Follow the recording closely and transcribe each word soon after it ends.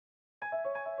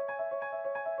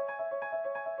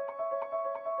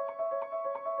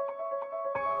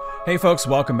Hey folks,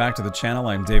 welcome back to the channel.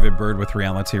 I'm David Bird with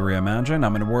Reality Reimagined.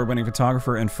 I'm an award-winning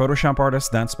photographer and Photoshop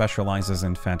artist that specializes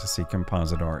in fantasy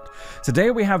composite art. Today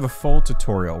we have a full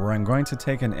tutorial where I'm going to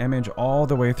take an image all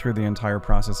the way through the entire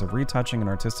process of retouching and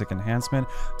artistic enhancement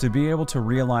to be able to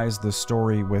realize the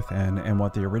story within and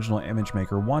what the original image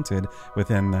maker wanted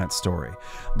within that story.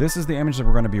 This is the image that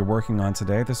we're going to be working on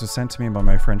today. This was sent to me by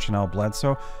my friend Shanell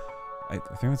Bledsoe. I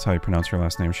think that's how you pronounce your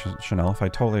last name, Shanell. If I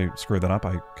totally screwed that up,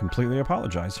 I completely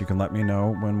apologize. You can let me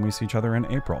know when we see each other in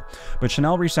April. But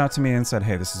Shanell reached out to me and said,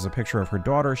 hey, this is a picture of her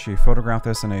daughter. She photographed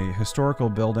this in a historical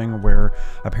building where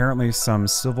apparently some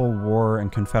Civil War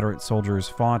and Confederate soldiers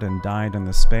fought and died in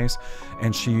this space.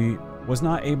 And she was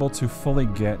not able to fully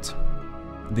get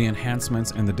the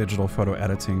enhancements and the digital photo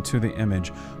editing to the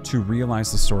image to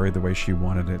realize the story the way she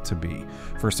wanted it to be.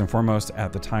 First and foremost,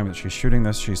 at the time that she's shooting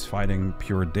this, she's fighting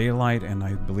pure daylight, and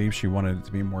I believe she wanted it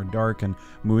to be more dark and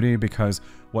moody because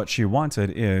what she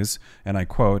wanted is, and I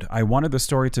quote, "I wanted the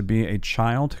story to be a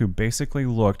child who basically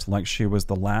looked like she was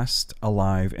the last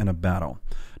alive in a battle.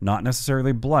 Not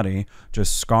necessarily bloody,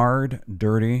 just scarred,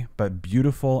 dirty, but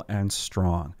beautiful and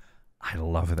strong." I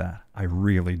love that. I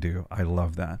really do. I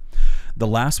love that. The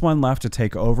last one left to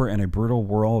take over in a brutal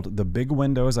world. The big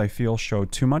windows, I feel, show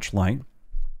too much light,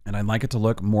 and I'd like it to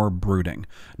look more brooding,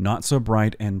 not so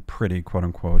bright and pretty, quote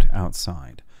unquote,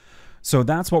 outside. So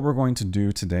that's what we're going to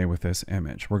do today with this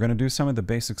image. We're going to do some of the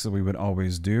basics that we would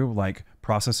always do, like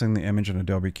processing the image in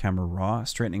Adobe Camera Raw,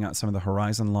 straightening out some of the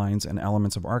horizon lines and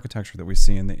elements of architecture that we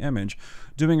see in the image,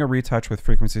 doing a retouch with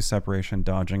frequency separation,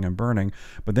 dodging, and burning.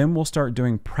 But then we'll start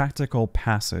doing practical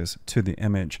passes to the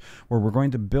image, where we're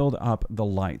going to build up the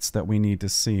lights that we need to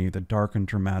see, the dark and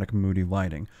dramatic, moody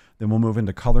lighting. Then we'll move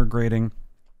into color grading,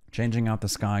 changing out the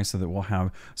sky so that we'll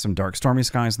have some dark stormy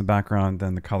skies in the background,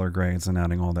 then the color grades, and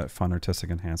adding all that fun artistic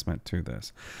enhancement to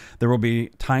this. There will be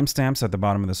timestamps at the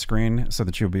bottom of the screen so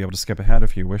that you'll be able to skip ahead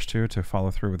if you wish to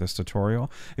follow through with this tutorial.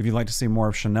 If you'd like to see more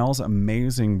of Shanell's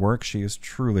amazing work, she is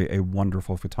truly a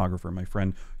wonderful photographer. My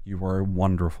friend, you are a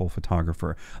wonderful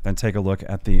photographer. Then take a look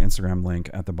at the Instagram link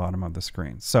at the bottom of the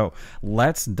screen. So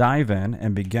let's dive in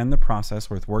and begin the process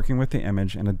with working with the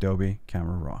image in Adobe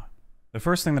Camera Raw. The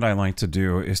first thing that I like to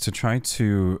do is to try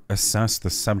to assess the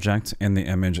subject in the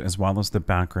image as well as the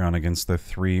background against the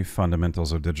three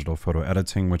fundamentals of digital photo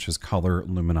editing, which is color,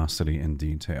 luminosity, and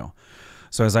detail.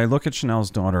 So as I look at Shanell's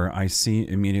daughter, I see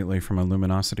immediately from a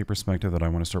luminosity perspective that I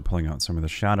want to start pulling out some of the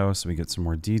shadows so we get some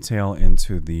more detail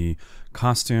into the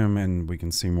costume and we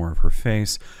can see more of her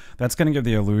face. That's going to give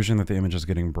the illusion that the image is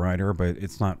getting brighter, but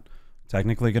it's not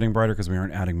technically getting brighter because we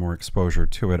aren't adding more exposure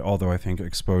to it, although I think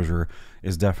exposure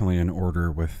is definitely in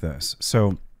order with this.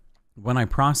 So when I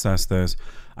process this,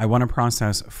 I want to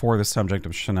process for the subject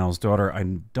of Shanell's daughter. I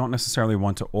don't necessarily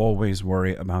want to always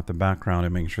worry about the background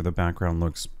and making sure the background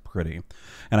looks pretty.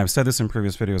 And I've said this in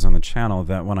previous videos on the channel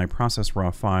that when I process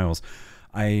raw files,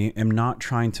 I am not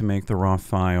trying to make the raw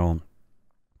file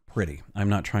pretty. I'm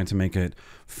not trying to make it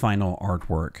final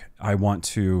artwork. I want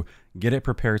to get it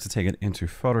prepared to take it into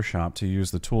Photoshop, to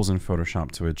use the tools in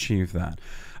Photoshop to achieve that.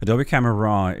 Adobe Camera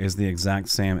Raw is the exact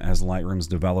same as Lightroom's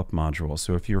Develop module.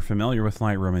 So if you're familiar with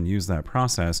Lightroom and use that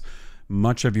process,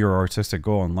 much of your artistic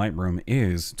goal in Lightroom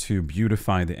is to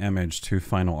beautify the image to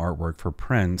final artwork for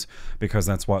print, because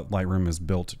that's what Lightroom is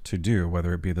built to do,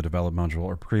 whether it be the Develop module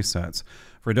or presets.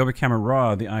 For Adobe Camera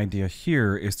Raw, the idea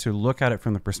here is to look at it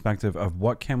from the perspective of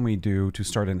what can we do to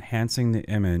start enhancing the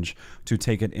image to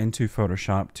take it into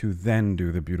Photoshop to then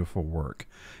do the beautiful work.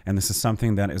 And this is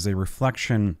something that is a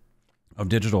reflection of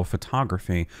digital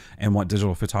photography and what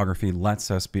digital photography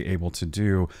lets us be able to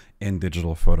do in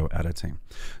digital photo editing.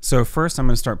 So first I'm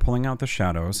going to start pulling out the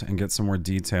shadows and get some more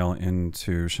detail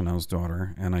into Shanell's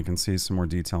daughter, and I can see some more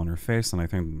detail in her face, and I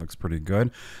think it looks pretty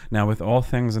good. Now with all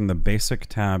things in the basic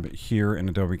tab here in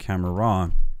Adobe Camera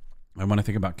Raw, I want to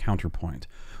think about counterpoint.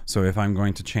 So if I'm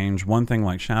going to change one thing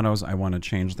like shadows, I want to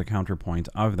change the counterpoint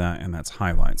of that, and that's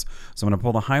highlights. So I'm going to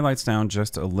pull the highlights down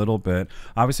just a little bit.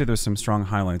 Obviously there's some strong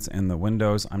highlights in the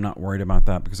windows. I'm not worried about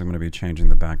that because I'm going to be changing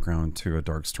the background to a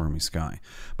dark stormy sky.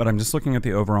 But I'm just looking at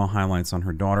the overall highlights on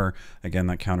her daughter. Again,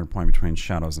 that counterpoint between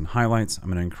shadows and highlights. I'm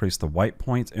going to increase the white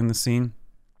point in the scene.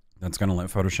 That's going to let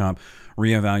Photoshop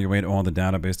reevaluate all the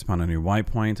data based upon a new white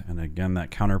point, and again that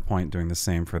counterpoint doing the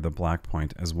same for the black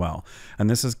point as well. And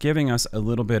this is giving us a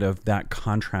little bit of that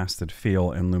contrasted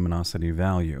feel and luminosity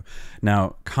value.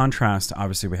 Now contrast,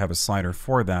 obviously we have a slider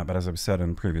for that, but as I've said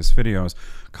in previous videos,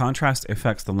 contrast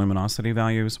affects the luminosity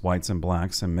values, whites and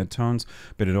blacks and midtones,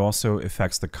 but it also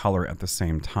affects the color at the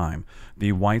same time.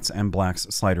 The whites and blacks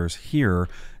sliders here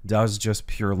does just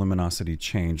pure luminosity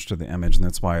change to the image, and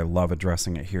that's why I love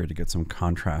addressing it here to get some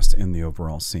contrast in the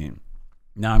overall scene.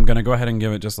 Now I'm going to go ahead and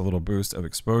give it just a little boost of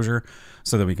exposure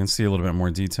so that we can see a little bit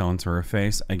more detail into her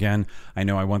face. Again, I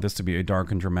know I want this to be a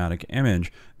dark and dramatic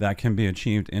image that can be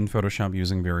achieved in Photoshop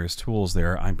using various tools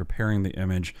there. I'm preparing the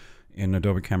image in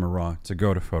Adobe Camera Raw to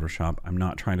go to Photoshop. I'm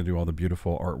not trying to do all the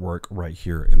beautiful artwork right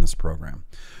here in this program.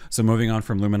 So moving on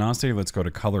from luminosity, let's go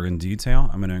to color and detail.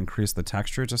 I'm going to increase the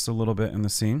texture just a little bit in the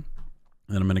scene.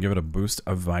 And I'm going to give it a boost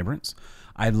of vibrance.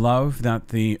 I love that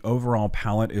the overall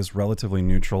palette is relatively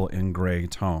neutral in gray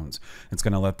tones. It's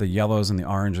going to let the yellows and the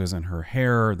oranges in her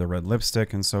hair, the red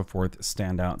lipstick and so forth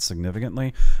stand out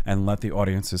significantly and let the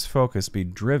audience's focus be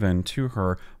driven to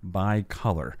her by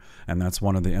color. And that's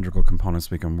one of the integral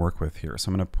components we can work with here. So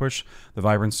I'm going to push the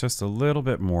vibrance just a little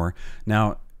bit more.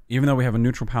 Now, even though we have a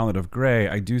neutral palette of gray,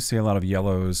 I do see a lot of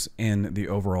yellows in the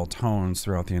overall tones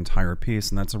throughout the entire piece,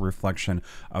 and that's a reflection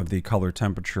of the color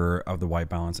temperature of the white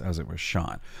balance as it was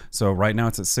shot. So right now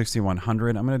it's at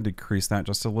 6100. I'm going to decrease that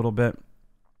just a little bit,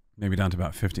 maybe down to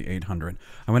about 5800.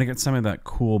 I want to get some of that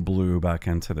cool blue back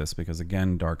into this because,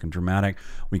 again, dark and dramatic.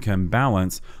 We can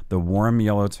balance the warm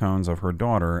yellow tones of her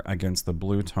daughter against the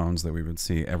blue tones that we would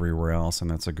see everywhere else,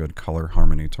 and that's a good color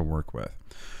harmony to work with.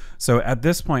 So at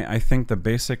this point, I think the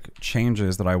basic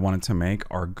changes that I wanted to make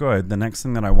are good. The next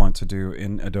thing that I want to do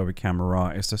in Adobe Camera Raw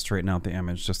is to straighten out the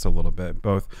image just a little bit,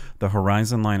 both the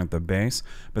horizon line at the base,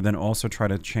 but then also try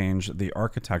to change the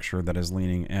architecture that is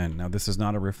leaning in. Now, this is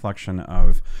not a reflection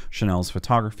of Shannell's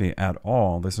photography at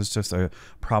all. This is just a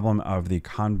problem of the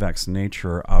convex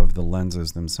nature of the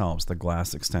lenses themselves. The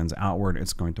glass extends outward.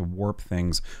 It's going to warp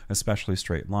things, especially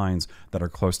straight lines that are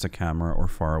close to camera or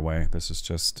far away. This is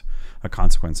just a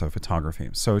consequence of photography.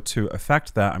 So to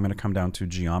affect that, I'm going to come down to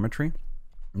geometry.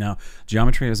 Now,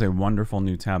 geometry is a wonderful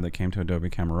new tab that came to Adobe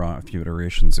Camera Raw a few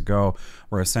iterations ago,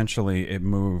 where essentially it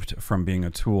moved from being a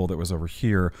tool that was over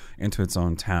here into its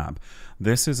own tab.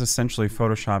 This is essentially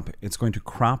Photoshop. It's going to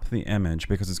crop the image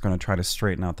because it's going to try to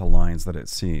straighten out the lines that it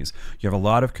sees. You have a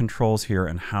lot of controls here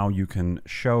and how you can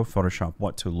show Photoshop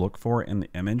what to look for in the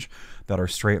image that are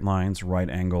straight lines, right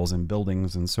angles, and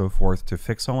buildings and so forth to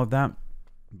fix all of that.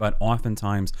 But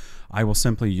oftentimes I will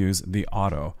simply use the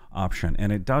auto option,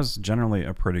 and it does generally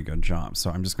a pretty good job. So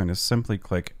I'm just going to simply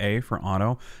click A for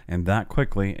auto, and that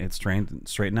quickly it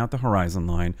straighten out the horizon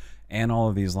line and all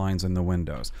of these lines in the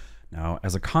windows. Now,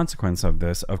 as a consequence of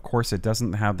this, of course, it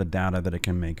doesn't have the data that it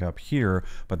can make up here,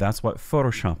 but that's what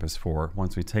Photoshop is for.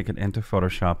 Once we take it into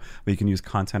Photoshop, we can use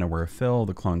content-aware fill,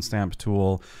 the clone stamp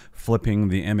tool, flipping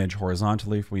the image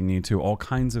horizontally if we need to, all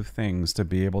kinds of things to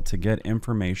be able to get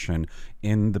information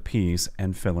in the piece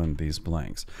and fill in these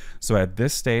blanks. So at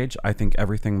this stage, I think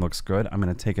everything looks good. I'm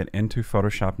going to take it into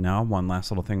Photoshop now. One last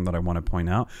little thing that I want to point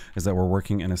out is that we're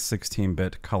working in a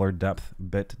 16-bit color depth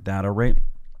bit data rate,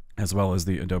 as well as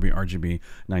the Adobe RGB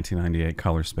 1998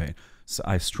 color space. So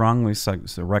I strongly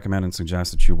recommend and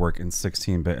suggest that you work in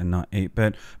 16-bit and not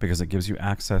 8-bit because it gives you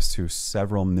access to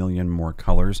several million more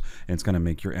colors, and it's going to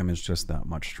make your image just that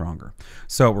much stronger.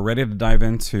 So we're ready to dive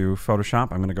into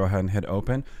Photoshop. I'm going to go ahead and hit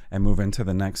open and move into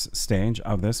the next stage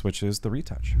of this, which is the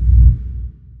retouch.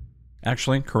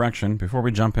 Actually, correction, before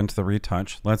we jump into the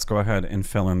retouch, let's go ahead and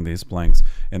fill in these blanks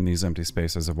in these empty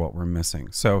spaces of what we're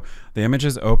missing. So the image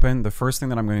is open. The first thing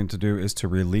that I'm going to do is to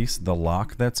release the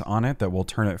lock that's on it that will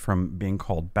turn it from being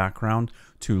called background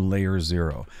to layer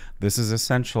 0. This is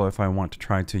essential if I want to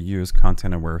try to use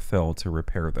content-aware fill to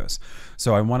repair this.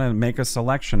 So I want to make a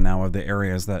selection now of the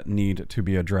areas that need to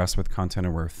be addressed with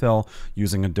content-aware fill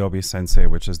using Adobe Sensei,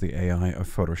 which is the AI of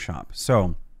Photoshop.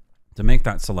 So to make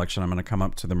that selection, I'm going to come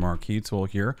up to the marquee tool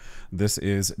here. This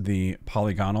is the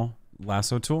polygonal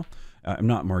lasso tool.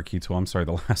 Not marquee tool, I'm sorry,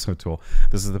 the lasso tool.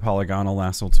 This is the polygonal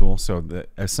lasso tool. So that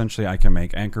essentially I can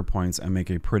make anchor points and make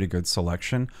a pretty good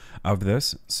selection of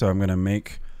this. So I'm going to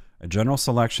make a general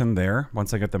selection there.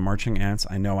 Once I get the marching ants,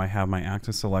 I know I have my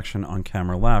active selection on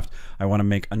camera left. I want to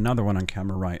make another one on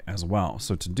camera right as well.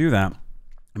 So to do that,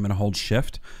 I'm going to hold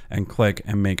Shift and click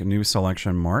and make new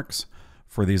selection marks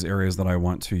for these areas that I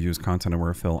want to use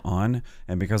content-aware fill on.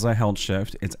 And because I held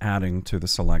Shift, it's adding to the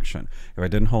selection. If I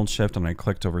didn't hold Shift and I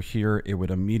clicked over here, it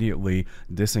would immediately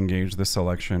disengage the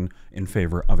selection in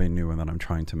favor of a new one that I'm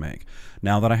trying to make.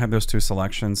 Now that I have those two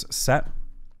selections set,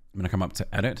 I'm going to come up to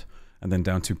Edit and then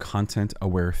down to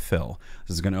Content-Aware Fill.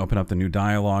 This is going to open up the new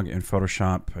dialog in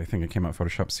Photoshop. I think it came out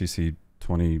Photoshop CC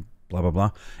 20 blah, blah,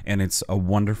 blah. And it's a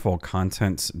wonderful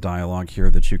content dialog here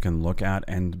that you can look at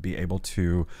and be able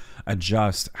to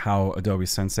adjust how Adobe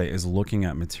Sensei is looking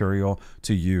at material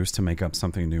to use to make up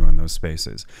something new in those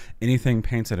spaces. Anything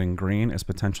painted in green is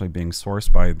potentially being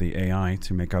sourced by the AI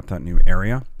to make up that new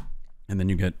area. and then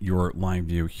you get your live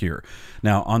view here.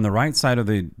 Now, on the right side of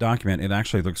the document, it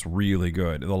actually looks really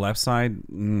good. The left side,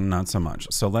 not so much.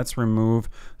 So let's remove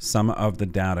some of the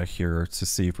data here to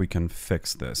see if we can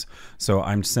fix this. So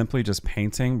I'm simply just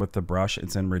painting with the brush.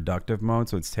 It's in reductive mode,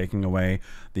 so it's taking away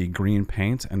the green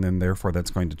paint, and then therefore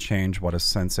that's going to change what a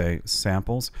Sensei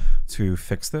samples to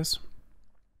fix this.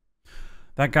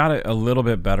 That got it a little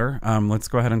bit better. Let's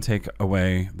go ahead and take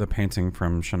away the painting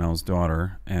from Shanell's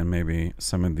daughter and maybe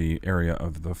some of the area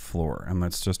of the floor. And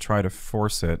let's just try to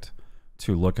force it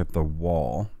to look at the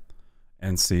wall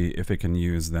and see if it can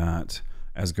use that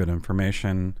as good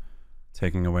information.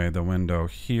 Taking away the window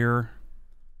here.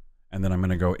 And then I'm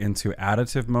going to go into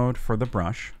additive mode for the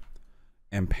brush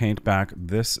and paint back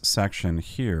this section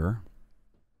here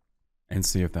and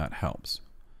see if that helps.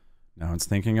 Now it's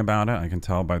thinking about it. I can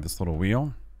tell by this little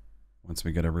wheel. Once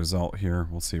we get a result here,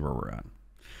 we'll see where we're at.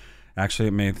 Actually,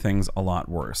 it made things a lot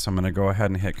worse. So I'm going to go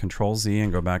ahead and hit Control Z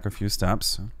and go back a few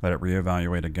steps. Let it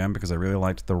reevaluate again because I really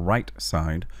liked the right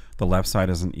side. The left side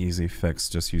is an easy fix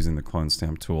just using the clone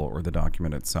stamp tool or the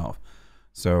document itself.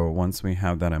 So once we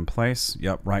have that in place,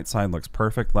 yep, right side looks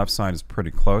perfect. Left side is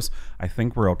pretty close. I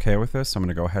think we're okay with this. So I'm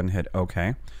going to go ahead and hit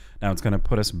OK. Now it's going to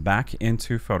put us back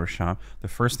into Photoshop. The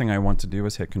first thing I want to do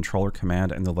is hit Controller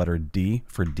Command and the letter D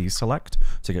for deselect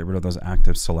to get rid of those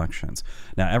active selections.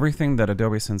 Now everything that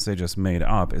Adobe Sensei just made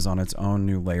up is on its own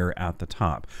new layer at the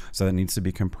top. So that needs to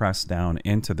be compressed down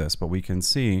into this, but we can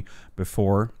see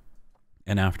before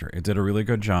and after. It did a really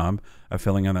good job of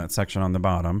filling in that section on the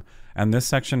bottom. And this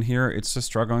section here, it's just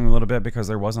struggling a little bit because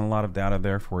there wasn't a lot of data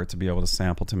there for it to be able to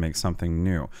sample to make something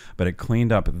new. But it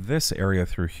cleaned up this area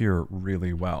through here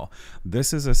really well.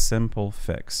 This is a simple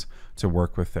fix to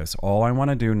work with this. All I want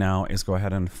to do now is go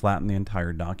ahead and flatten the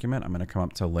entire document. I'm going to come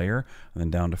up to Layer and then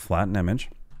down to Flatten Image.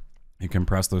 You can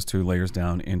press those two layers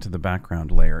down into the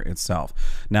background layer itself.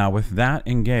 Now with that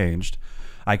engaged,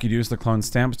 I could use the clone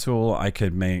stamp tool. I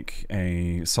could make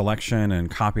a selection and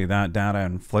copy that data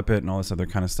and flip it and all this other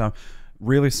kind of stuff.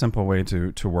 Really simple way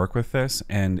to work with this.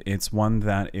 And it's one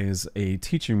that is a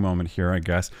teaching moment here, I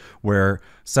guess, where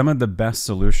some of the best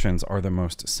solutions are the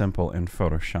most simple in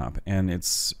Photoshop. And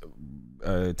it's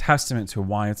a testament to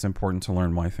why it's important to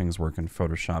learn why things work in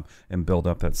Photoshop and build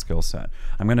up that skill set.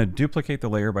 I'm going to duplicate the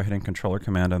layer by hitting Controller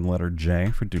Command and the letter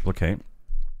J for duplicate.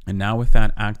 And now with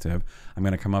that active, I'm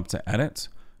going to come up to Edit,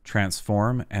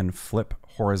 Transform, and Flip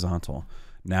Horizontal.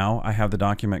 Now I have the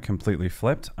document completely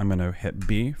flipped. I'm going to hit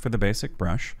B for the basic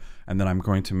brush, and then I'm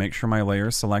going to make sure my layer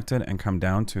is selected and come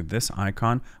down to this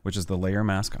icon, which is the layer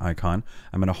mask icon.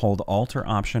 I'm going to hold Alt or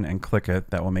Option and click it.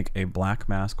 That will make a black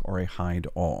mask or a hide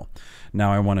all.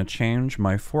 Now I want to change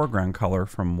my foreground color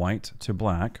from white to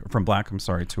black,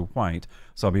 to white.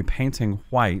 So I'll be painting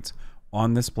white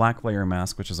on this black layer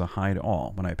mask, which is a hide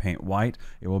all. When I paint white,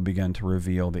 it will begin to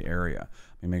reveal the area.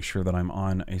 Let me make sure that I'm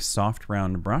on a soft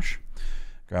round brush.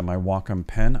 Grab my Wacom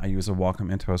pen. I use a Wacom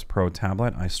Intuos Pro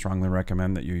tablet. I strongly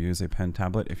recommend that you use a pen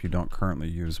tablet if you don't currently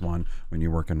use one when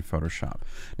you work in Photoshop.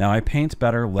 Now I paint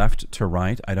better left to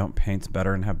right. I don't paint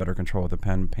better and have better control with the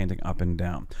pen painting up and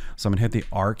down. So I'm gonna hit the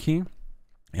R key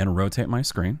and rotate my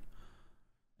screen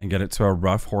and get it to a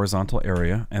rough horizontal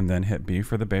area, and then hit B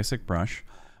for the basic brush.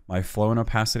 My flow and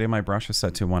opacity of my brush is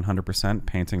set to 100%,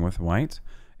 painting with white,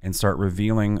 and start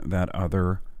revealing that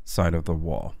other side of the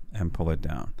wall and pull it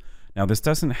down. Now this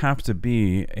doesn't have to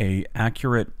be a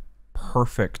accurate,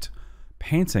 perfect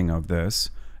painting of this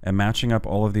and matching up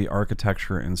all of the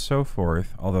architecture and so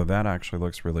forth, although that actually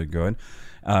looks really good.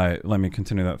 Let me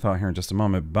continue that thought here in just a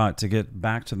moment, but to get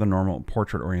back to the normal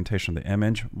portrait orientation of the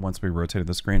image, once we rotated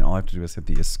the screen, all I have to do is hit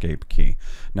the Escape key.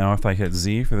 Now if I hit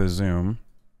Z for the zoom,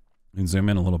 and zoom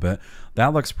in a little bit,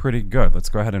 that looks pretty good. Let's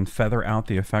go ahead and feather out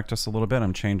the effect just a little bit.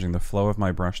 I'm changing the flow of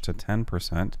my brush to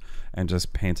 10% and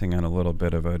just painting in a little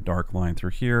bit of a dark line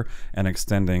through here and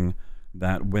extending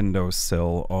that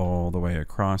windowsill all the way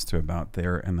across to about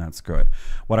there, and that's good.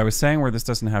 What I was saying where this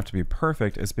doesn't have to be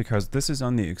perfect is because this is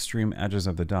on the extreme edges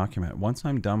of the document. Once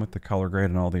I'm done with the color grade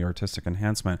and all the artistic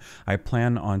enhancement, I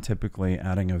plan on typically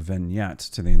adding a vignette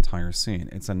to the entire scene.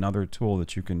 It's another tool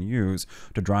that you can use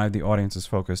to drive the audience's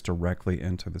focus directly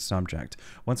into the subject.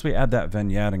 Once we add that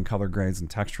vignette and color grades and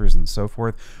textures and so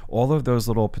forth, all of those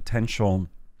little potential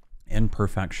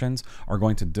imperfections are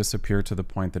going to disappear to the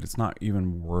point that it's not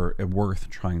even worth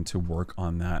trying to work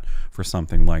on that for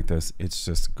something like this. It's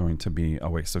just going to be a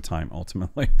waste of time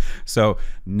ultimately. So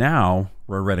now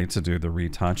we're ready to do the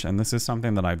retouch. And this is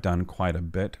something that I've done quite a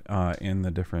bit in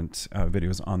the different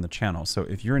videos on the channel. So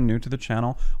if you're new to the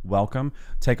channel, welcome.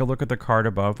 Take a look at the card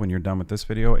above when you're done with this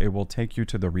video. It will take you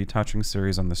to the retouching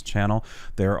series on this channel.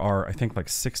 There are, I think, like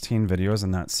 16 videos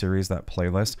in that series, that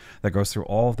playlist, that goes through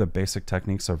all of the basic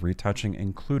techniques of retouching,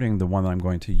 including the one that I'm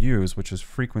going to use, which is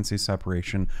frequency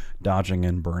separation, dodging,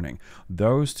 and burning.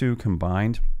 Those two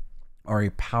combined are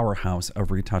a powerhouse of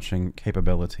retouching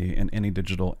capability in any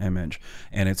digital image,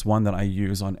 and it's one that I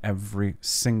use on every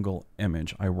single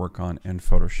image I work on in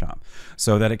Photoshop.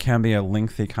 So that it can be a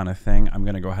lengthy kind of thing, I'm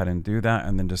going to go ahead and do that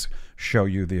and then just show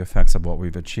you the effects of what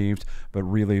we've achieved. But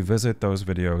really visit those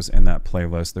videos in that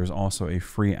playlist. There's also a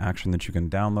free action that you can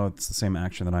download. It's the same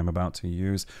action that I'm about to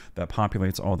use that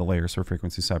populates all the layers for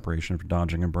frequency separation, for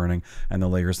dodging and burning, and the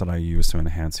layers that I use to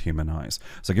enhance human eyes.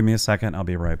 So give me a second, I'll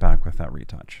be right back with that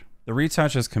retouch. The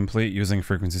retouch is complete using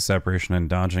frequency separation and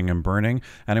dodging and burning,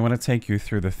 and I want to take you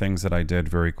through the things that I did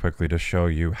very quickly to show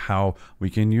you how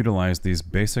we can utilize these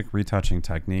basic retouching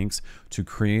techniques to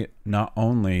create not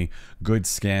only good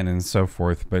skin and so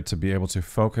forth, but to be able to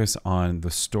focus on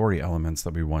the story elements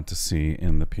that we want to see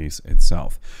in the piece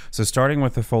itself. So starting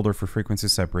with the folder for frequency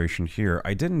separation here,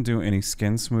 I didn't do any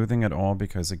skin smoothing at all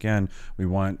because, again, we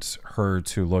want her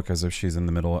to look as if she's in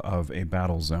the middle of a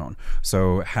battle zone.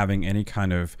 So having any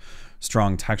kind of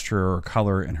strong texture or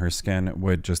color in her skin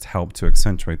would just help to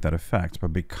accentuate that effect.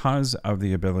 But because of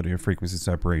the ability of frequency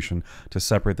separation to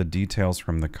separate the details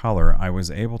from the color, I was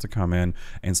able to come in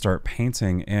and start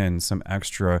painting in some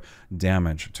extra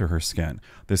damage to her skin.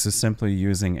 This is simply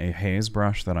using a haze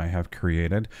brush that I have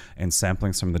created and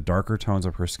sampling some of the darker tones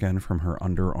of her skin from her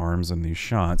underarms in these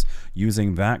shots,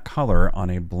 using that color on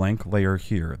a blank layer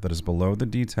here that is below the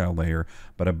detail layer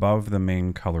but above the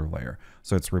main color layer.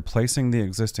 So it's replacing the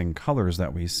existing colors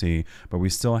that we see, but we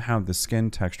still have the skin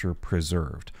texture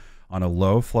preserved. On a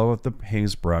low flow of the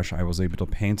haze brush, I was able to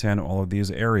paint in all of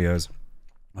these areas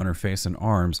on her face and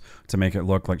arms to make it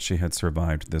look like she had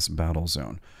survived this battle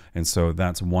zone. And so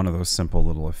that's one of those simple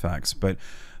little effects. But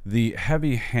the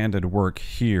heavy-handed work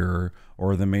here,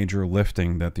 or the major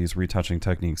lifting that these retouching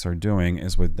techniques are doing,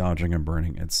 is with dodging and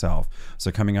burning itself.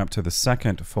 So coming up to the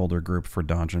second folder group for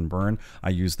dodge and burn,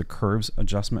 I use the curves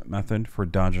adjustment method for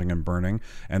dodging and burning,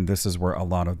 and this is where a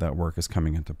lot of that work is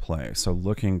coming into play. So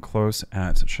looking close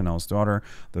at Shannell's daughter,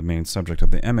 the main subject of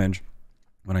the image,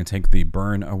 when I take the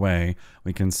burn away,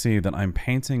 we can see that I'm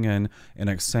painting in and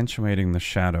accentuating the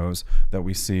shadows that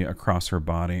we see across her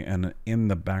body and in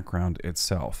the background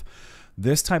itself.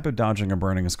 This type of dodging and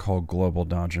burning is called global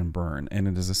dodge and burn, and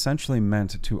it is essentially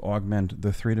meant to augment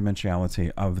the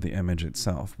three-dimensionality of the image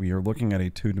itself. We are looking at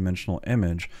a two-dimensional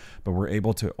image, but we're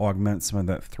able to augment some of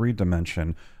that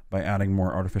three-dimension by adding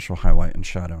more artificial highlight and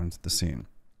shadow into the scene.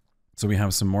 So we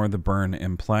have some more of the burn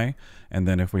in play, and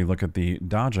then if we look at the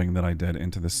dodging that I did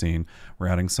into the scene, we're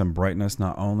adding some brightness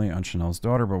not only on Shannell's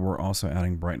daughter, but we're also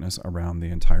adding brightness around the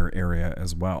entire area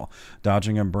as well.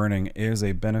 Dodging and burning is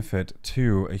a benefit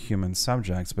to a human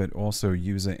subject, but also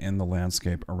use it in the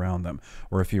landscape around them.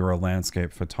 Or if you're a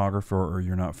landscape photographer or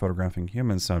you're not photographing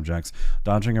human subjects,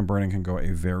 dodging and burning can go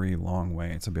a very long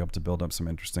way to be able to build up some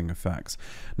interesting effects.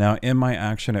 Now in my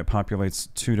action, it populates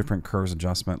two different curves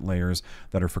adjustment layers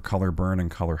that are for color burn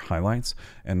and color highlights,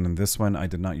 and in this one I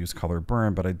did not use color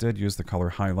burn, but I did use the color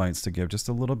highlights to give just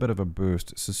a little bit of a boost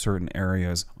to certain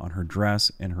areas on her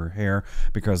dress, in her hair,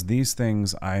 because these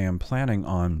things I am planning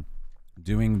on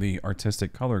doing the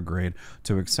artistic color grade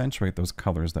to accentuate those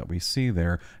colors that we see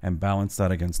there and balance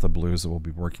that against the blues that we'll be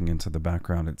working into the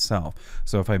background itself.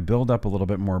 So if I build up a little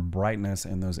bit more brightness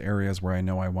in those areas where I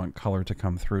know I want color to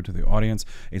come through to the audience,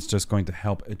 it's just going to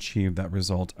help achieve that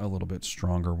result a little bit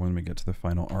stronger when we get to the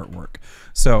final artwork.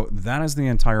 So that is the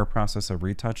entire process of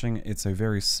retouching. It's a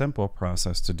very simple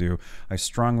process to do. I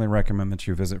strongly recommend that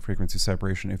you visit frequency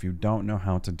separation if you don't know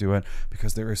how to do it,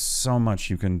 because there is so much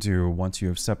you can do once you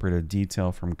have separated detail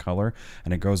from color,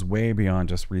 and it goes way beyond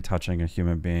just retouching a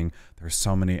human being. There's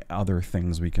so many other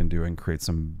things we can do and create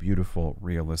some beautiful,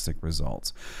 realistic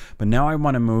results. But now I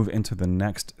want to move into the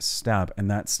next step,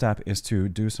 and that step is to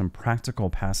do some practical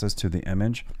passes to the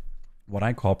image. What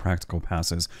I call practical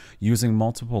passes, using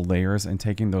multiple layers and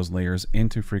taking those layers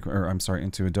into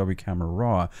into Adobe Camera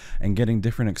Raw and getting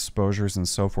different exposures and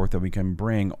so forth, that we can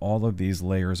bring all of these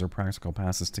layers or practical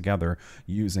passes together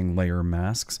using layer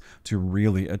masks to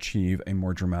really achieve a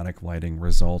more dramatic lighting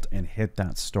result and hit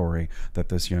that story that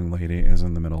this young lady is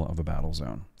in the middle of a battle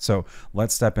zone. So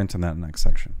let's step into that next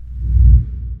section.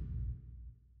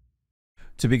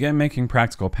 To begin making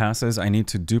practical passes, I need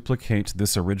to duplicate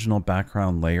this original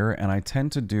background layer, and I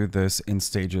tend to do this in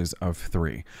stages of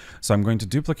 3. So I'm going to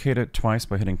duplicate it twice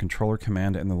by hitting Control or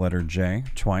Command and the letter J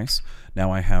twice.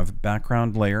 Now I have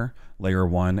background layer, layer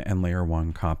 1, and layer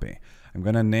 1 copy. I'm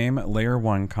going to name layer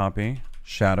 1 copy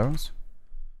Shadows,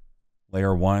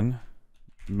 layer 1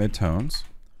 Midtones,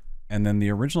 and then the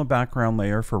original background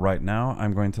layer for right now,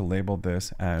 I'm going to label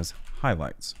this as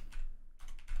Highlights.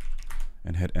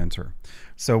 And hit enter.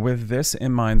 So with this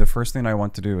in mind, the first thing I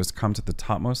want to do is come to the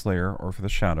topmost layer, or for the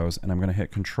shadows, and I'm going to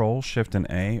hit Control Shift and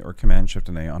A or Command Shift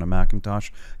and A on a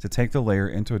Macintosh to take the layer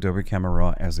into Adobe Camera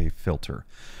Raw as a filter.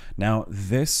 Now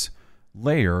this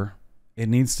layer, it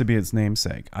needs to be its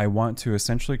namesake. I want to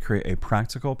essentially create a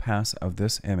practical pass of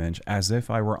this image as if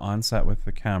I were on set with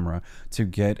the camera to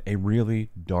get a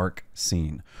really dark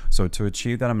scene. So to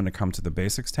achieve that, I'm going to come to the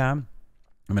Basics tab.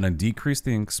 I'm going to decrease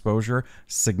the exposure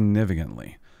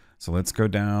significantly. So let's go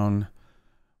down.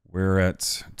 We're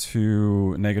at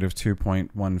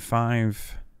 -2.15.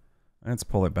 Let's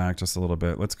pull it back just a little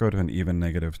bit. Let's go to an even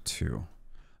 -2.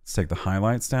 Let's take the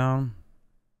highlights down.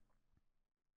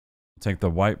 Take the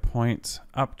white point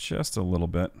up just a little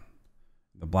bit.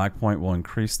 The black point will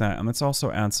increase that. And let's also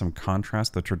add some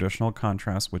contrast, the traditional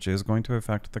contrast, which is going to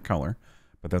affect the color,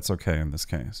 but that's okay in this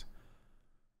case.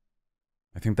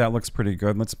 I think that looks pretty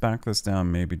good. Let's back this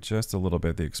down maybe just a little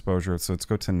bit, the exposure. So let's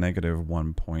go to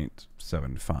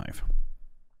 -1.75.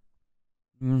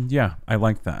 Yeah, I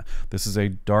like that. This is a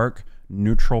dark,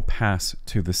 neutral pass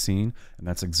to the scene, and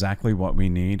that's exactly what we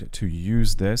need to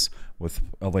use this with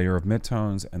a layer of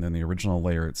midtones and then the original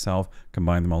layer itself,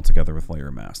 combine them all together with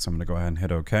layer mask. So I'm going to go ahead and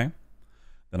hit OK.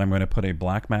 Then I'm going to put a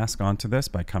black mask onto this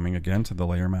by coming again to the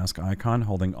layer mask icon,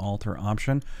 holding Alt or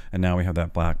Option, and now we have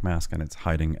that black mask and it's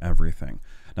hiding everything.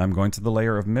 Now I'm going to the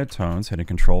layer of midtones, hitting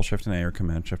Control Shift and A or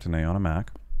Command Shift and A on a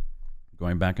Mac,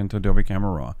 going back into Adobe Camera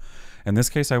Raw. In this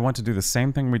case, I want to do the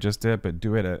same thing we just did, but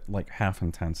do it at like half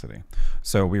intensity.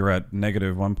 So we were at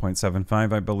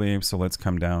 -1.75, I believe, so let's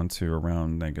come down to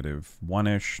around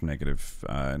 -1-ish,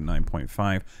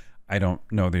 -9.5. I don't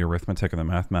know the arithmetic and the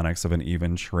mathematics of an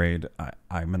even trade.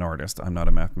 I'm an artist. I'm not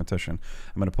a mathematician.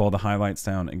 I'm going to pull the highlights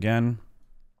down again,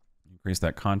 increase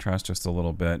that contrast just a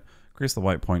little bit, increase the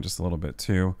white point just a little bit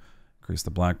too, increase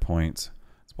the black point.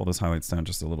 Let's pull those highlights down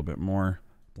just a little bit more.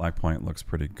 Black point looks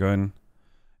pretty good.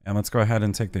 And let's go ahead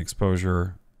and take the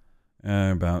exposure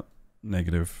about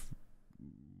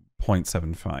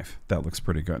 -0.75. That looks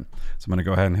pretty good. So I'm going to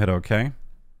go ahead and hit OK.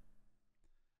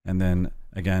 And then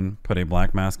again, put a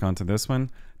black mask onto this one,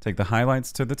 take the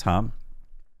highlights to the top.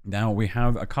 Now we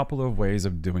have a couple of ways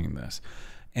of doing this.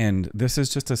 And this is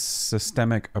just a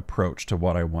systemic approach to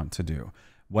what I want to do.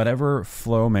 Whatever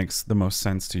flow makes the most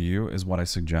sense to you is what I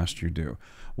suggest you do.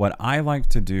 What I like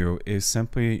to do is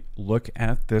simply look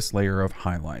at this layer of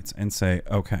highlights and say,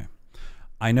 okay,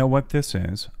 I know what this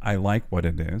is. I like what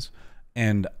it is.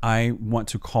 And I want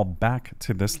to call back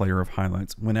to this layer of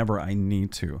highlights whenever I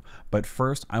need to. But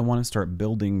first, I want to start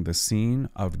building the scene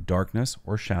of darkness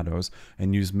or shadows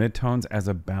and use midtones as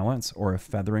a balance or a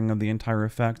feathering of the entire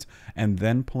effect, and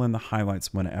then pull in the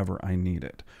highlights whenever I need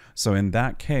it. So in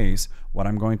that case, what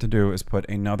I'm going to do is put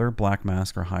another black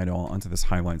mask or hide all onto this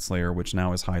highlights layer, which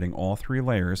now is hiding all 3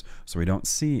 layers, so we don't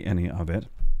see any of it.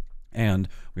 And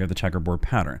we have the checkerboard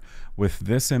pattern. With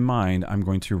this in mind, I'm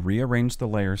going to rearrange the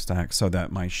layer stack so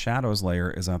that my shadows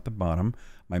layer is at the bottom,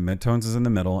 my midtones is in the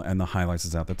middle, and the highlights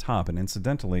is at the top. And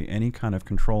incidentally, any kind of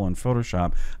control in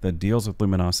Photoshop that deals with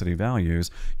luminosity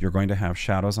values, you're going to have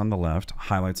shadows on the left,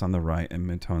 highlights on the right, and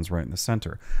midtones right in the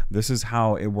center. This is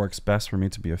how it works best for me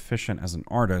to be efficient as an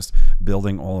artist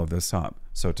building all of this up.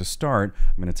 So to start,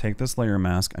 I'm going to take this layer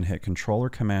mask and hit Control or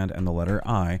Command and the letter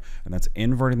I, and that's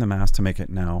inverting the mask to make it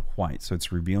now white. So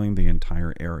it's revealing the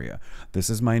entire area. This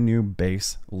is my new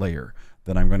base layer.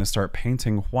 Then I'm going to start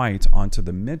painting white onto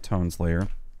the midtones layer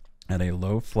at a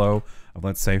low flow of,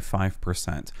 let's say,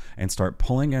 5%, and start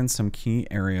pulling in some key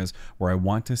areas where I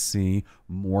want to see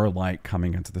more light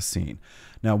coming into the scene.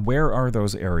 Now, where are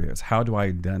those areas? How do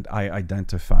I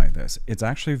identify this? It's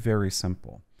actually very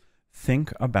simple.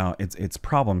 Think about it's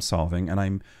problem solving, and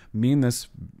I mean this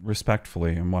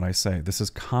respectfully in what I say. This is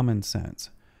common sense.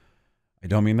 I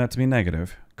don't mean that to be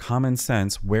negative. Common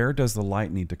sense, where does the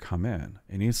light need to come in?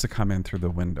 It needs to come in through the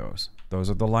windows. Those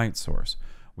are the light source.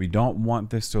 We don't want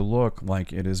this to look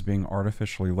like it is being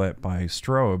artificially lit by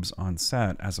strobes on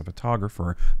set as a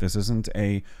photographer. This isn't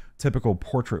a typical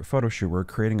portrait photo shoot. We're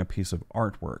creating a piece of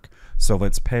artwork. So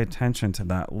let's pay attention to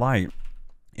that light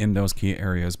in those key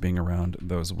areas being around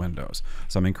those windows.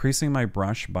 So I'm increasing my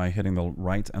brush by hitting the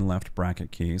right and left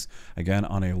bracket keys, again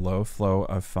on a low flow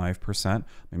of 5%. Let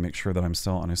me make sure that I'm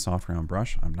still on a soft round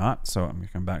brush. I'm not, so I'm going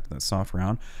to come back to that soft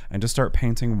round and just start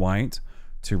painting white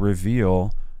to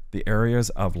reveal the areas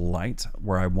of light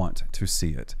where I want to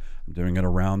see it. I'm doing it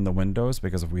around the windows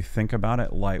because if we think about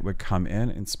it, light would come in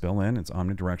and spill in. It's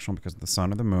omnidirectional because of the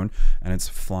sun or the moon, and it's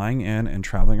flying in and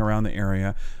traveling around the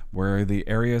area where the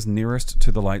areas nearest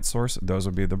to the light source, those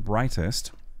would be the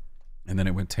brightest, and then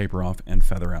it would taper off and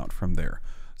feather out from there.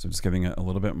 So just giving it a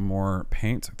little bit more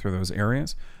paint through those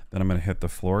areas. Then I'm going to hit the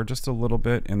floor just a little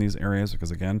bit in these areas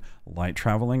because again, light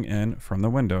traveling in from the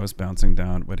windows bouncing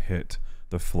down would hit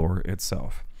the floor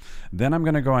itself. Then I'm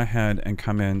going to go ahead and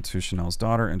come in to Shanell's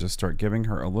daughter and just start giving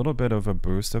her a little bit of a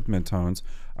boost of midtones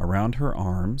around her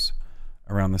arms,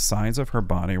 around the sides of her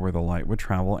body where the light would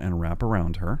travel and wrap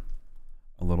around her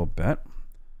a little bit.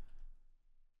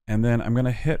 And then I'm going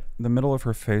to hit the middle of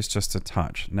her face just a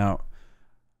touch. Now,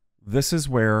 this is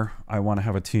where I want to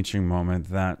have a teaching moment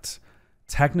that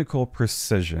technical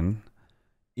precision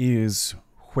is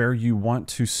where you want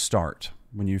to start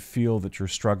when you feel that you're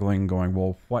struggling going,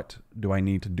 well, what do I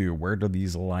need to do? Where do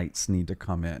these lights need to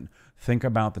come in? Think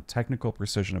about the technical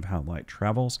precision of how light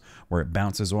travels, where it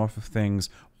bounces off of things,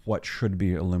 what should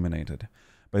be illuminated.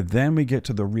 But then we get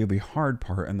to the really hard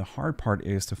part, and the hard part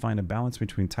is to find a balance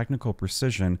between technical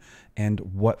precision and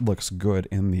what looks good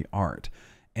in the art.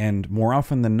 And more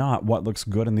often than not, what looks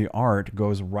good in the art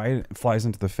flies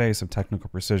into the face of technical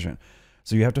precision.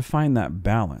 So you have to find that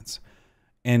balance.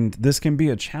 And this can be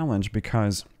a challenge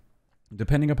because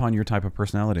depending upon your type of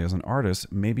personality as an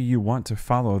artist, maybe you want to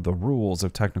follow the rules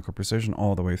of technical precision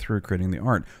all the way through creating the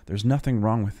art. There's nothing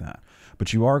wrong with that.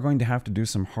 But you are going to have to do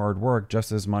some hard work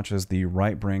just as much as the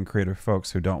right-brain creative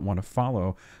folks who don't want to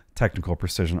follow technical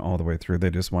precision all the way through.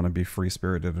 They just want to be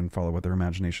free-spirited and follow what their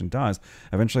imagination does.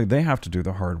 Eventually, they have to do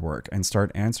the hard work and start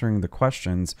answering the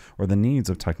questions or the needs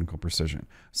of technical precision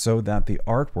so that the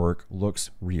artwork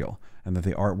looks real and that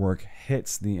the artwork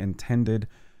hits the intended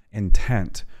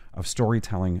intent of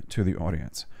storytelling to the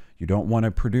audience. You don't want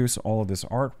to produce all of this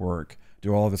artwork,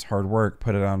 do all of this hard work,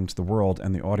 put it out into the world,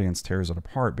 and the audience tears it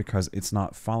apart because it's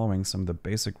not following some of the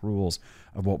basic rules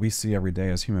of what we see every day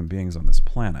as human beings on this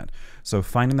planet. So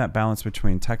finding that balance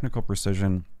between technical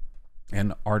precision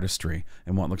and artistry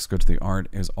and what looks good to the art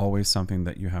is always something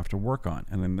that you have to work on.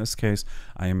 And in this case,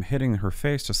 I am hitting her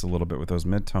face just a little bit with those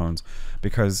midtones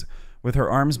because with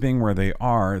her arms being where they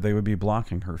are, they would be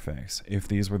blocking her face if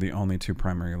these were the only two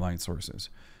primary light sources.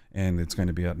 And it's going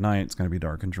to be at night, it's going to be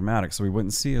dark and dramatic, so we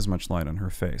wouldn't see as much light on her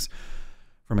face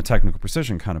from a technical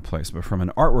precision kind of place. But from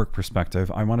an artwork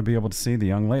perspective, I want to be able to see the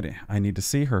young lady. I need to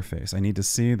see her face. I need to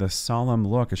see the solemn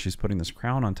look as she's putting this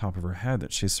crown on top of her head,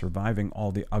 that she's surviving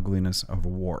all the ugliness of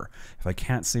war. If I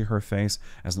can't see her face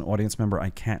as an audience member,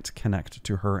 I can't connect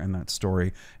to her in that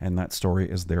story, and that story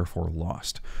is therefore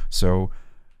lost. So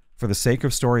for the sake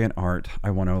of story and art,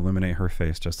 I want to illuminate her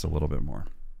face just a little bit more.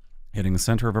 Hitting the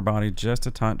center of her body just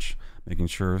a touch, making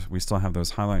sure we still have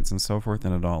those highlights and so forth,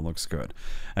 and it all looks good.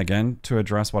 Again, to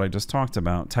address what I just talked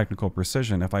about, technical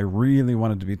precision, if I really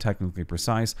wanted to be technically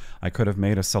precise, I could have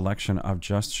made a selection of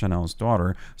just Shanell's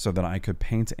daughter so that I could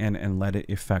paint in and let it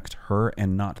affect her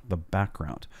and not the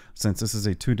background. Since this is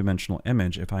a two-dimensional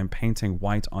image, if I'm painting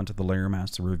white onto the layer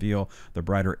mask to reveal the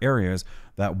brighter areas,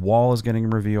 that wall is getting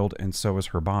revealed and so is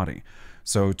her body.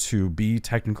 So to be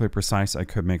technically precise, I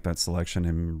could make that selection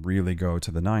and really go to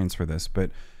the nines for this,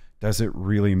 but does it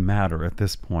really matter at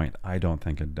this point? I don't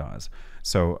think it does.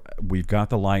 So we've got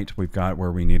the light, we've got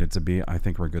where we need it to be. I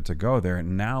think we're good to go there.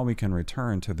 Now we can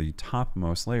return to the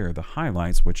topmost layer, the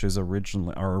highlights, which is our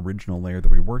original layer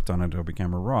that we worked on Adobe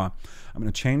Camera Raw. I'm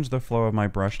going to change the flow of my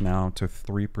brush now to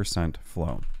 3%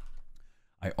 flow.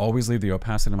 I always leave the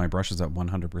opacity of my brushes at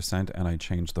 100% and I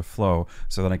change the flow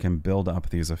so that I can build up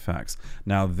these effects.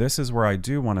 Now this is where I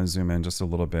do want to zoom in just a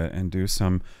little bit and do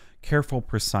some careful,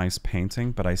 precise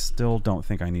painting, but I still don't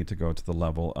think I need to go to the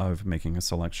level of making a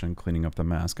selection, cleaning up the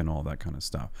mask and all that kind of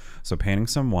stuff. So painting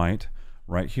some white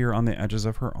right here on the edges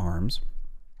of her arms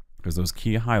because those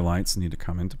key highlights need to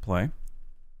come into play.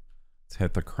 Let's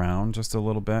hit the crown just a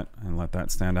little bit and let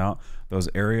that stand out. Those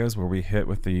areas where we hit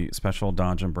with the special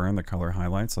dodge and burn, the color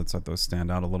highlights, let's let those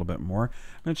stand out a little bit more.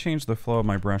 I'm going to change the flow of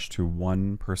my brush to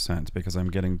 1% because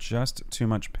I'm getting just too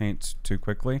much paint too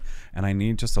quickly and I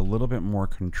need just a little bit more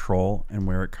control in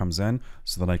where it comes in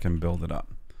so that I can build it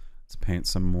up. Let's paint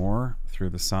some more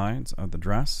through the sides of the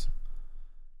dress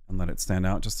and let it stand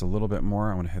out just a little bit more.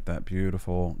 I want to hit that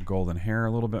beautiful golden hair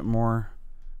a little bit more.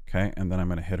 Okay, and then I'm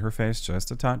going to hit her face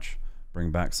just a touch. Bring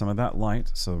back some of that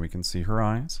light so we can see her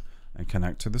eyes. and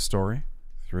connect to the story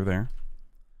through there.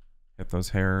 Hit those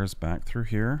hairs back through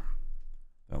here.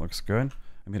 That looks good.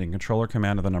 I'm hitting Controller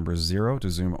Command of the number 0 to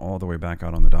zoom all the way back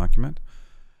out on the document.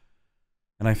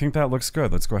 And I think that looks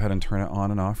good. Let's go ahead and turn it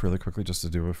on and off really quickly just to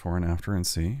do before and after and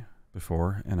see.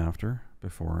 Before and after,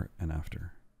 before and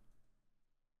after.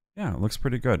 Yeah, it looks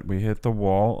pretty good. We hit the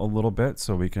wall a little bit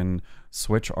so we can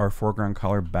switch our foreground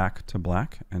color back to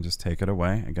black and just take it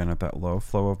away. Again, at that low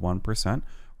flow of 1%,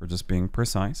 we're just being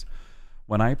precise.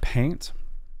 When I paint,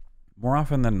 more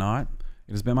often than not,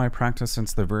 it has been my practice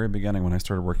since the very beginning when I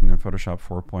started working in Photoshop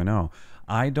 4.0.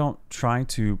 I don't try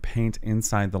to paint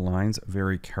inside the lines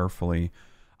very carefully.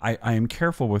 I am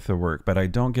careful with the work, but I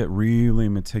don't get really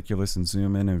meticulous and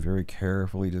zoom in and very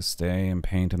carefully just stay and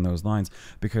paint in those lines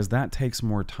because that takes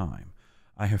more time.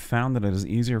 I have found that it is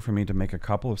easier for me to make a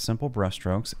couple of simple brush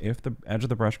strokes. If the edge of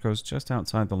the brush goes just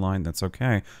outside the line, that's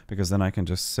okay, because then I can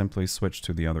just simply switch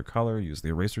to the other color, use the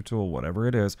eraser tool, whatever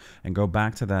it is, and go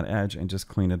back to that edge and just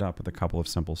clean it up with a couple of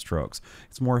simple strokes.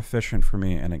 It's more efficient for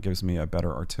me and it gives me a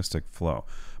better artistic flow.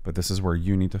 But this is where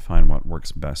you need to find what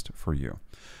works best for you.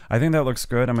 I think that looks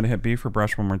good. I'm going to hit B for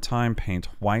brush one more time, paint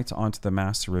white onto the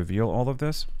mask to reveal all of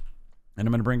this. And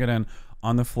I'm going to bring it in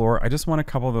on the floor. I just want a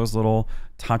couple of those little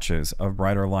touches of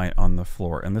brighter light on the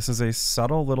floor. And this is a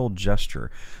subtle little gesture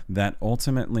that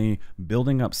ultimately,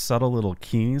 building up subtle little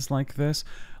keys like this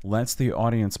lets the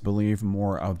audience believe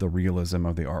more of the realism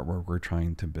of the artwork we're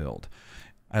trying to build.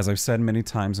 As I've said many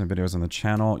times in videos on the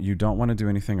channel, you don't want to do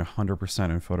anything 100%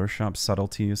 in Photoshop.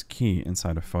 Subtlety is key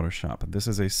inside of Photoshop. This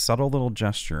is a subtle little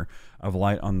gesture of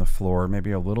light on the floor,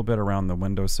 maybe a little bit around the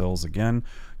windowsills again,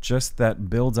 just that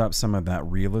builds up some of that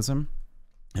realism.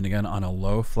 And again, on a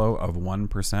low flow of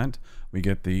 1%, we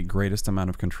get the greatest amount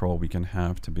of control we can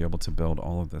have to be able to build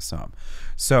all of this up.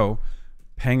 So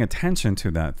paying attention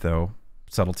to that though,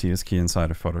 subtlety is key inside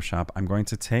of Photoshop. I'm going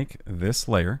to take this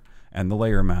layer and the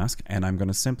layer mask, and I'm going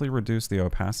to simply reduce the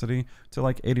opacity to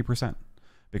like 80%.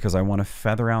 Because I want to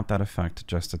feather out that effect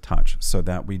just a touch so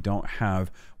that we don't have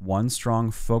one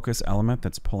strong focus element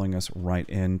that's pulling us right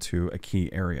into a key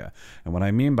area. And what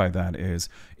I mean by that is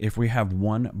if we have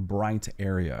one bright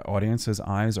area, audience's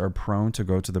eyes are prone to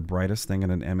go to the brightest thing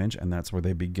in an image, and that's where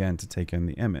they begin to take in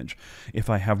the image. If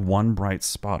I have one bright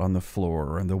spot on the floor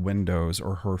or in the windows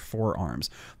or her forearms,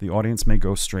 the audience may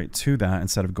go straight to that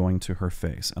instead of going to her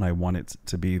face, and I want it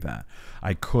to be that.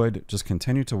 I could just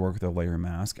continue to work with the layer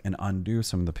mask and undo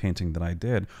some of the painting that I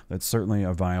did. That's certainly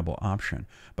a viable option.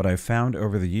 But I've found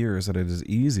over the years that it is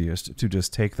easiest to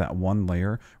just take that one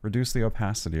layer, reduce the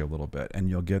opacity a little bit, and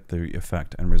you'll get the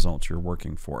effect and results you're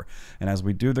working for. And as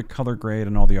we do the color grade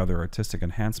and all the other artistic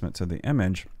enhancement to the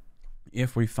image,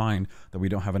 if we find that we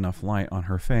don't have enough light on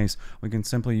her face, we can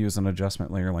simply use an adjustment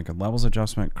layer like a levels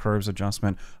adjustment, curves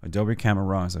adjustment, Adobe Camera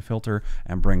Raw as a filter,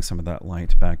 and bring some of that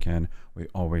light back in. We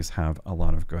always have a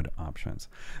lot of good options.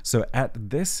 So at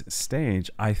this stage,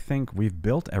 I think we've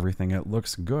built everything. It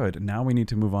looks good. Now we need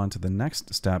to move on to the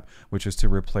next step, which is to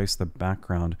replace the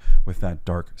background with that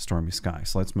dark, stormy sky.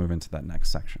 So let's move into that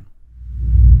next section.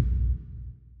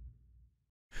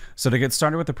 So to get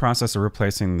started with the process of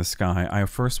replacing the sky, I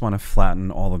first want to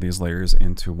flatten all of these layers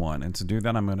into one. And to do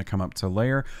that, I'm going to come up to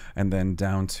Layer and then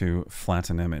down to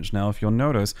Flatten Image. Now, if you'll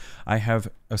notice, I have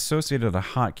associated a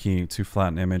hotkey to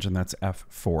flatten image, and that's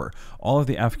F4. All of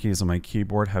the F keys on my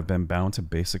keyboard have been bound to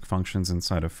basic functions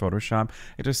inside of Photoshop.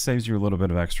 It just saves you a little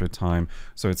bit of extra time,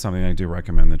 so it's something I do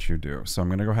recommend that you do. So I'm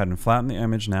going to go ahead and flatten the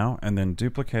image now, and then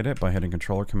duplicate it by hitting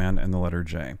Controller Command and the letter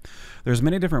J. There's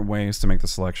many different ways to make the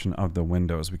selection of the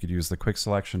windows. We could use the quick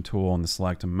selection tool and the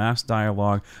select mask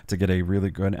dialog to get a really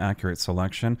good, accurate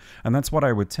selection, and that's what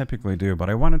I would typically do, but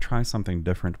I want to try something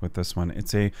different with this one.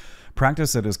 It's a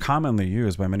practice that is commonly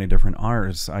used by many different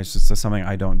artists. It's just something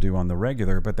I don't do on the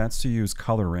regular, but that's to use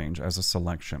color range as a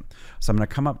selection. So I'm going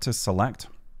to come up to select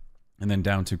and then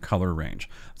down to color range.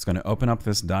 It's going to open up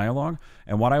this dialog,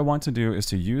 and what I want to do is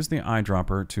to use the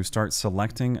eyedropper to start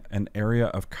selecting an area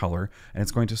of color, and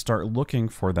it's going to start looking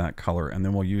for that color, and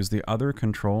then we'll use the other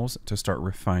controls to start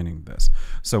refining this.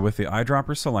 So with the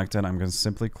eyedropper selected, I'm going to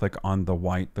simply click on the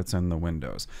white that's in the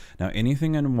windows. Now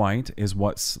anything in white is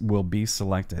what will be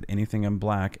selected. Anything in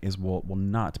black is what will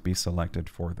not be selected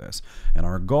for this. And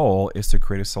our goal is to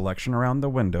create a selection around the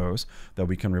windows that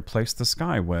we can replace the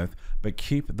sky with, but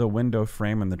keep the window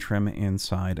frame and the trim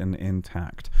inside and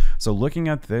intact. So looking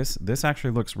at this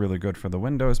actually looks really good for the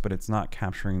windows, but it's not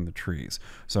capturing the trees.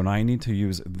 So now I need to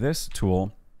use this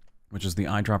tool which is the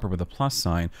eyedropper with a plus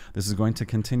sign, this is going to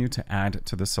continue to add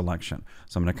to the selection.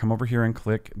 So I'm going to come over here and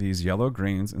click these yellow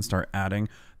greens and start adding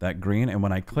that green. And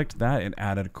when I clicked that, it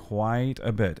added quite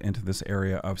a bit into this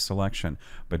area of selection.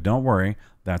 But don't worry,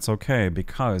 that's okay,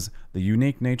 because the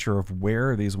unique nature of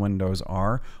where these windows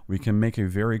are, we can make a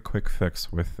very quick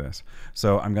fix with this.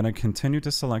 So I'm going to continue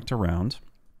to select around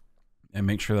and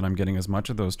make sure that I'm getting as much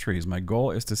of those trees. My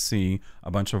goal is to see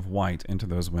a bunch of white into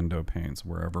those window panes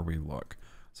wherever we look.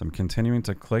 So I'm continuing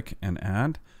to click and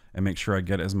add and make sure I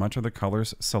get as much of the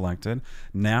colors selected.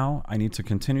 Now I need to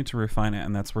continue to refine it,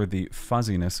 and that's where the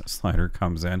fuzziness slider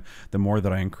comes in. The more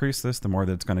that I increase this, the more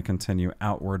that it's going to continue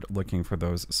outward looking for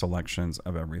those selections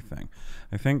of everything.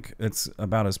 I think it's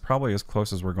about probably as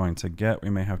close as we're going to get. We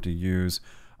may have to use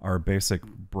our basic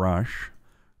brush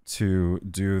to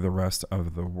do the rest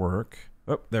of the work.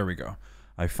 Oh, there we go.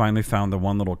 I finally found the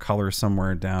one little color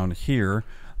somewhere down here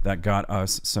that got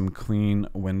us some clean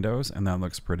windows, and that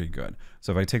looks pretty good.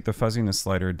 So if I take the fuzziness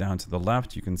slider down to the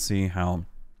left, you can see how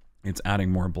it's adding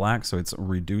more black, so it's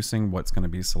reducing what's going to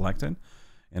be selected.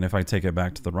 And if I take it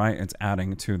back to the right, it's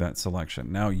adding to that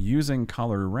selection. Now, using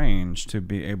color range to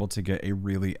be able to get a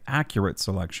really accurate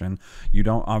selection, you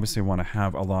don't obviously want to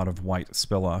have a lot of white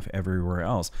spill off everywhere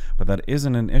else. But that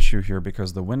isn't an issue here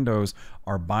because the windows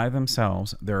are by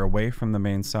themselves. They're away from the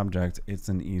main subject. It's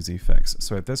an easy fix.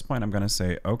 So at this point, I'm going to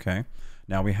say, okay.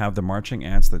 Now we have the marching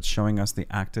ants that's showing us the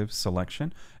active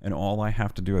selection, and all I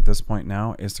have to do at this point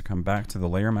now is to come back to the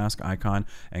layer mask icon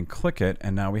and click it,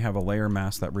 and now we have a layer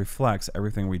mask that reflects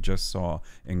everything we just saw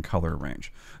in color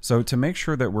range. So to make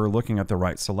sure that we're looking at the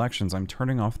right selections, I'm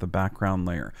turning off the background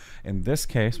layer. In this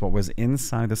case, what was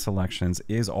inside the selections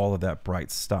is all of that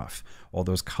bright stuff, all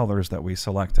those colors that we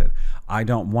selected. I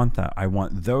don't want that. I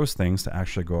want those things to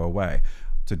actually go away.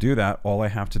 To do that, all I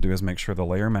have to do is make sure the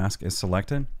layer mask is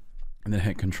selected, and then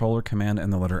hit Control or Command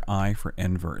and the letter I for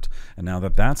invert. And now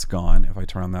that that's gone, if I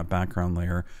turn on that background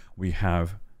layer, we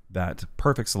have that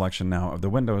perfect selection now of the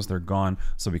windows. They're gone,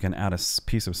 so we can add a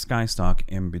piece of sky stock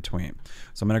in between.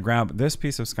 So I'm going to grab this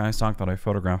piece of sky stock that I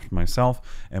photographed myself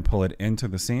and pull it into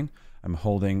the scene. I'm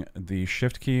holding the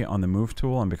Shift key on the Move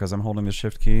tool, and because I'm holding the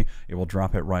Shift key, it will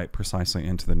drop it right precisely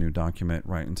into the new document,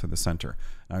 right into the center.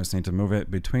 Now I just need to move it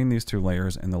between these two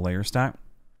layers in the layer stack,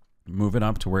 move it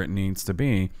up to where it needs to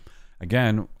be.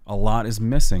 Again, a lot is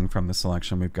missing from the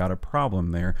selection. We've got a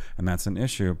problem there, and that's an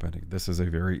issue, but this is a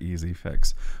very easy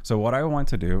fix. So what I want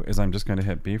to do is I'm just going to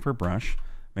hit B for brush,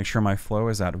 make sure my flow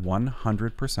is at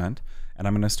 100%, and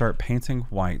I'm going to start painting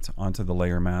white onto the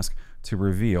layer mask to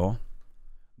reveal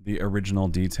the original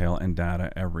detail and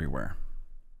data everywhere.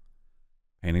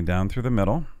 Painting down through the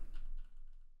middle,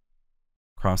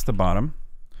 across the bottom.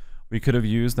 We could have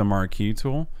used the marquee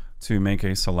tool to make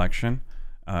a selection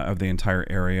of the entire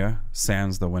area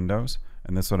sans the windows,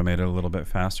 and this would have made it a little bit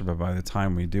faster, but by the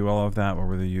time we do all of that, we'll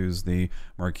really use the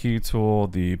marquee tool,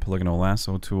 the polygonal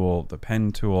lasso tool, the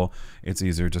pen tool. It's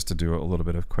easier just to do a little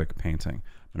bit of quick painting.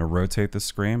 I'm going to rotate the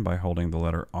screen by holding the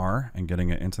letter R and getting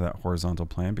it into that horizontal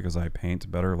plane because I paint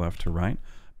better left to right.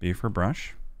 B for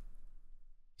brush.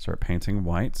 Start painting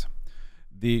white.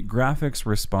 The graphics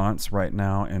response right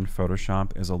now in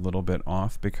Photoshop is a little bit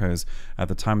off because at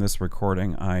the time of this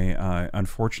recording, I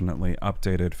unfortunately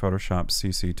updated Photoshop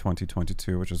CC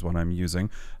 2022, which is what I'm using.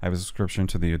 I have a subscription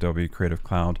to the Adobe Creative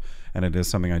Cloud, and it is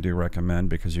something I do recommend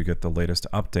because you get the latest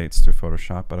updates to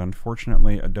Photoshop. But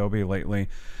unfortunately, Adobe lately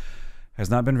has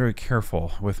not been very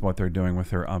careful with what they're doing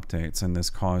with their updates, and this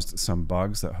caused some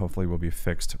bugs that hopefully will be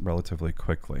fixed relatively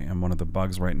quickly. And one of the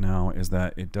bugs right now is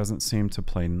that it doesn't seem to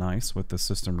play nice with the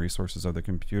system resources of the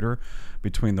computer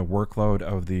between the workload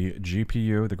of the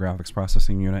GPU, the graphics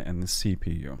processing unit, and the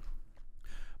CPU.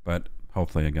 But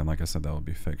hopefully, again, like I said, that will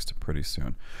be fixed pretty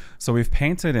soon. So we've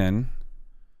painted in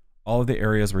all of the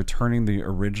areas returning the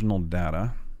original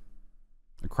data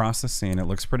across the scene. It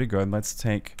looks pretty good. I'm going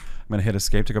to hit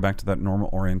escape to go back to that normal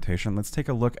orientation. Let's take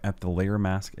a look at the layer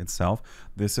mask itself.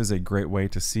 This is a great way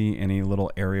to see any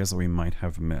little areas that we might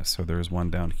have missed. So there's one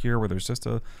down here where there's just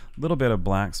a little bit of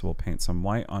black, so we'll paint some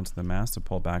white onto the mask to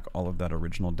pull back all of that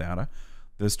original data.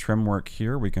 This trim work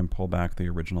here, we can pull back the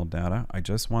original data. I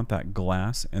just want that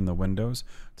glass in the windows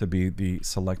to be the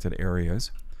selected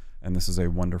areas, and this is a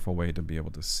wonderful way to be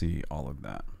able to see all of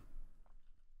that.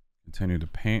 Continue to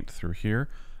paint through here.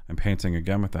 I'm painting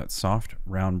again with that soft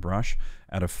round brush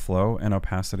at a flow and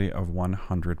opacity of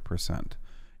 100%.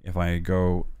 If I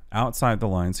go outside the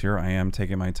lines here, I am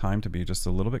taking my time to be just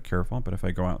a little bit careful, but if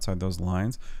I go outside those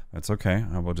lines, that's okay.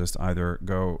 I will just either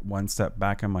go one step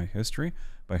back in my history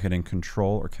by hitting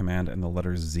Control or Command and the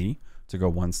letter Z to go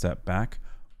one step back,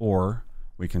 or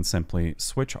we can simply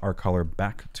switch our color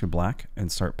back to black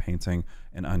and start painting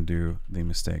and undo the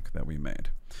mistake that we made.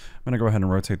 I'm going to go ahead and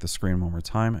rotate the screen one more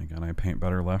time. Again, I paint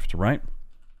better left to right.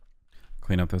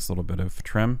 Clean up this little bit of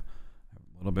trim,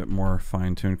 a little bit more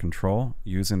fine-tuned control,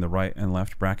 using the right and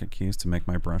left bracket keys to make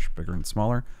my brush bigger and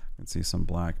smaller. You can see some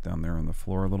black down there on the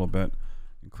floor a little bit,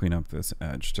 and clean up this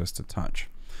edge just a touch.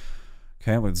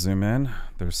 Okay, let's zoom in.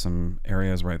 There's some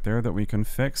areas right there that we can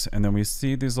fix, and then we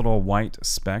see these little white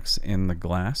specks in the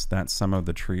glass. That's some of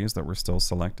the trees that were still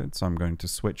selected, so I'm going to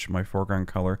switch my foreground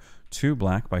color to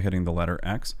black by hitting the letter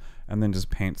X, and then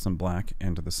just paint some black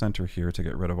into the center here to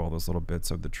get rid of all those little bits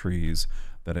of the trees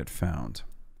that it found.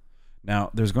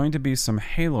 Now, there's going to be some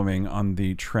haloing on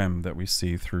the trim that we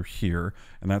see through here,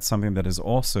 and that's something that is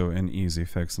also an easy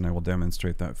fix, and I will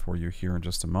demonstrate that for you here in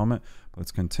just a moment.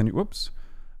 Let's continue. Whoops.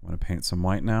 I want to paint some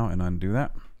white now and undo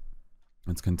that.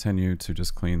 Let's continue to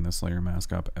just clean this layer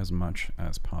mask up as much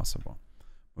as possible.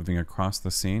 Moving across the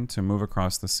scene. To move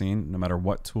across the scene, no matter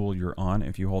what tool you're on,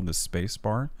 if you hold the space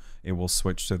bar, it will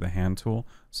switch to the hand tool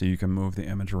so you can move the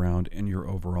image around in your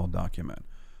overall document.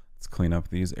 Let's clean up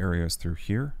these areas through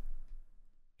here.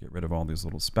 Get rid of all these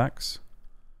little specks.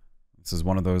 This is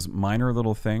one of those minor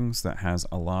little things that has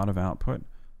a lot of output,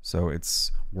 so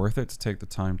it's worth it to take the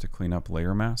time to clean up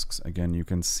layer masks. Again, you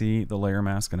can see the layer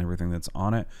mask and everything that's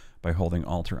on it by holding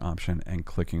Alt or Option and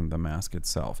clicking the mask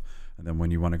itself. And then when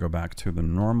you want to go back to the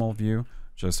normal view,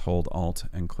 just hold Alt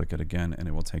and click it again, and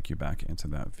it will take you back into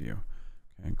that view.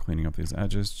 Okay, and cleaning up these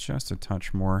edges just a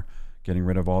touch more, getting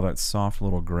rid of all that soft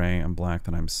little gray and black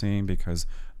that I'm seeing, because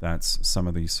that's some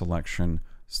of the selection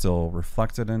still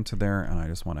reflected into there, and I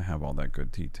just want to have all that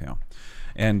good detail.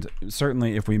 And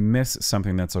certainly if we miss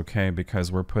something, that's okay,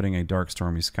 because we're putting a dark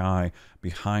stormy sky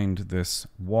behind this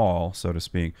wall, so to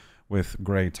speak, with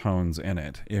gray tones in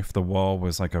it. If the wall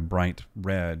was like a bright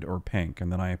red or pink,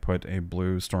 and then I put a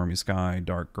blue stormy sky,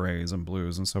 dark grays and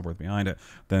blues and so forth behind it,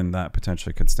 then that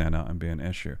potentially could stand out and be an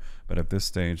issue. But at this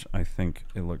stage, I think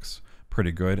it looks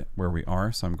pretty good where we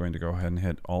are, so I'm going to go ahead and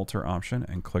hit Alt or Option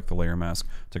and click the layer mask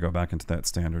to go back into that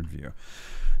standard view.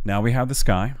 Now we have the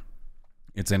sky.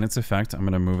 It's in its effect. I'm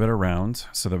going to move it around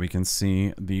so that we can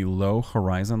see the low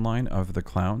horizon line of the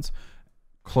clouds,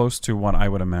 close to what I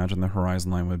would imagine the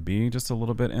horizon line would be, just a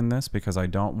little bit in this, because I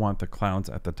don't want the clouds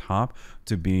at the top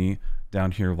to be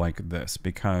down here like this,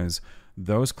 because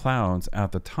those clouds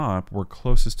at the top were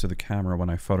closest to the camera when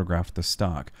I photographed the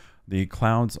stock. The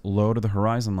clouds low to the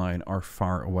horizon line are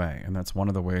far away, and that's one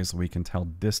of the ways we can tell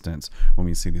distance when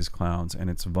we see these clouds, and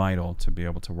it's vital to be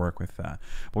able to work with that.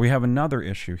 But we have another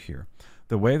issue here.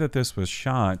 The way that this was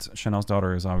shot, Shanell's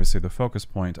daughter is obviously the focus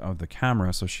point of the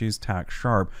camera, so she's tack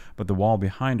sharp, but the wall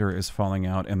behind her is falling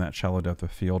out in that shallow depth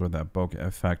of field, or that bokeh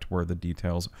effect where the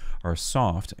details are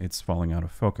soft. It's falling out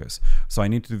of focus. So I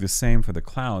need to do the same for the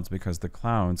clouds, because the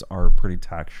clouds are pretty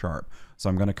tack sharp. So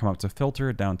I'm going to come up to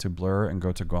Filter, down to Blur, and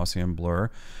go to Gaussian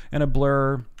Blur, and a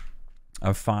blur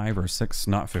of 5 or 6,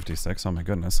 not 56, oh my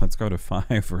goodness, let's go to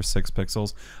 5 or 6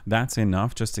 pixels. That's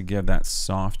enough just to give that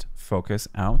soft focus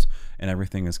out, and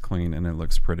everything is clean and it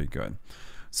looks pretty good.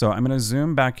 So I'm going to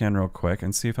zoom back in real quick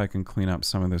and see if I can clean up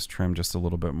some of this trim just a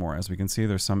little bit more. As we can see,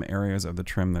 there's some areas of the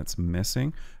trim that's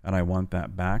missing, and I want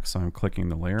that back, so I'm clicking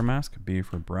the layer mask, B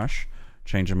for brush,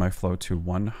 changing my flow to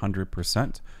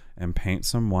 100%, and paint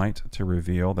some white to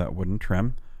reveal that wooden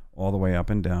trim all the way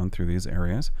up and down through these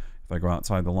areas. If I go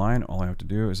outside the line, all I have to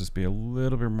do is just be a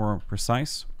little bit more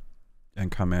precise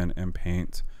and come in and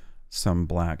paint some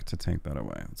black to take that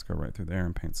away. Let's go right through there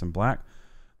and paint some black.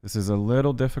 This is a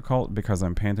little difficult because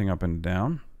I'm painting up and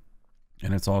down,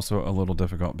 and it's also a little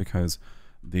difficult because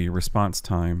the response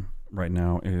time right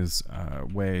now is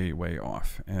way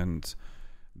off, and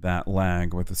that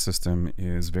lag with the system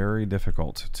is very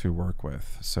difficult to work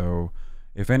with. So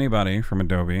if anybody from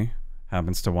Adobe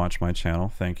happens to watch my channel,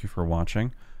 thank you for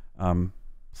watching.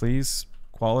 Please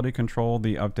quality control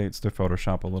the updates to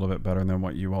Photoshop a little bit better than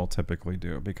what you all typically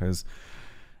do, because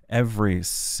every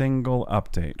single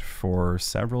update for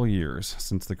several years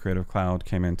since the Creative Cloud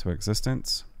came into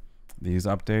existence, these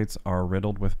updates are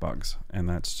riddled with bugs, and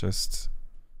that's just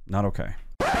not okay.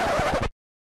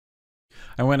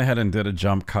 I went ahead and did a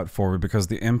jump cut forward because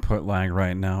the input lag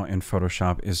right now in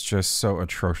Photoshop is just so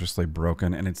atrociously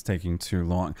broken, and it's taking too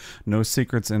long. No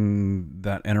secrets in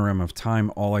that interim of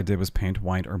time. All I did was paint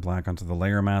white or black onto the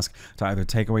layer mask to either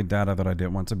take away data that I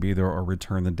didn't want to be there or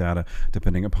return the data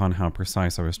depending upon how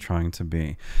precise I was trying to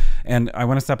be. And I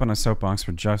want to step on a soapbox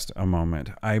for just a moment.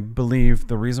 I believe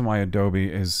the reason why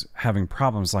Adobe is having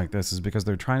problems like this is because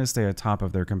they're trying to stay atop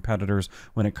of their competitors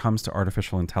when it comes to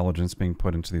artificial intelligence being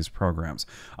put into these programs.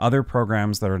 programs. Other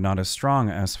programs that are not as strong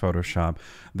as Photoshop,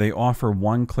 they offer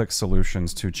one-click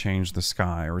solutions to change the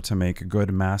sky or to make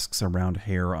good masks around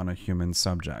hair on a human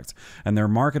subject. And they're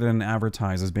marketed and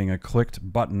advertised as being a clicked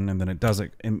button, and then it does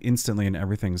it instantly and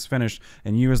everything's finished,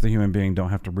 and you as the human being don't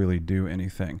have to really do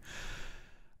anything.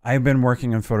 I've been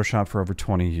working in Photoshop for over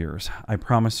 20 years. I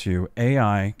promise you,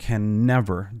 AI can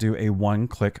never do a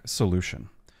one-click solution.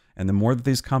 And the more that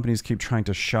these companies keep trying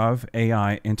to shove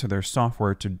AI into their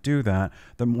software to do that,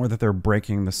 the more that they're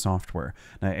breaking the software.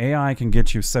 Now, AI can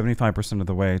get you 75% of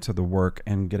the way to the work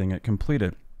and getting it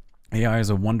completed. AI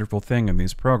is a wonderful thing in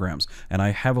these programs, and I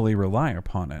heavily rely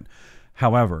upon it.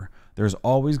 However, there's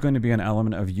always going to be an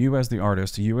element of you as the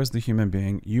artist, you as the human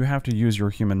being. You have to use your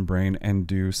human brain and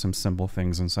do some simple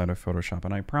things inside of Photoshop.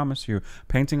 And I promise you,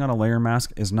 painting on a layer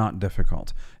mask is not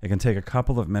difficult. It can take a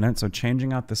couple of minutes. So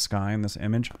changing out the sky in this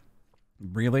image,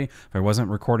 really, if I wasn't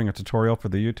recording a tutorial for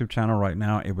the YouTube channel right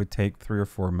now, it would take 3 or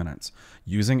 4 minutes.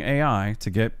 Using AI to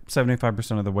get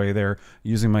 75% of the way there,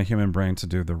 using my human brain to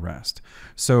do the rest.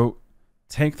 So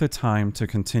take the time to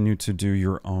continue to do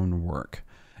your own work.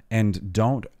 And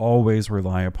don't always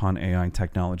rely upon AI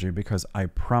technology, because I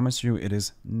promise you it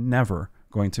is never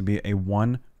going to be a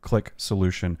one-click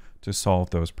solution to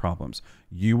solve those problems.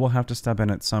 You will have to step in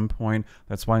at some point.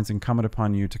 That's why it's incumbent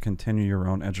upon you to continue your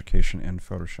own education in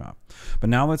Photoshop. But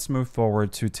now let's move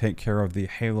forward to take care of the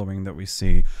haloing that we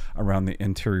see around the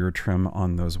interior trim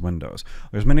on those windows.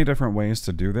 There's many different ways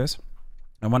to do this.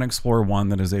 I want to explore one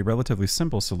that is a relatively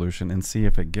simple solution and see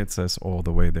if it gets us all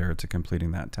the way there to completing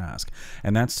that task.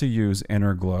 And that's to use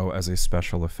Inner Glow as a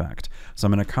special effect. So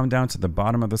I'm going to come down to the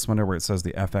bottom of this window where it says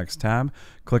the FX tab,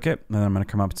 click it, and then I'm going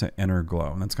to come up to Inner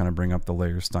Glow. And that's going to bring up the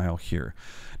layer style here.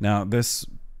 Now this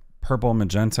purple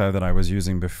magenta that I was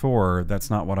using before, that's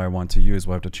not what I want to use.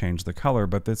 We'll have to change the color,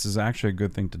 but this is actually a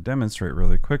good thing to demonstrate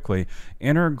really quickly.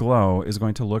 Inner Glow is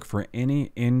going to look for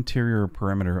any interior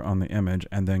perimeter on the image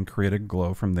and then create a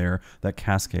glow from there that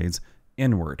cascades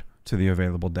inward to the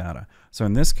available data. So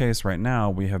in this case right now,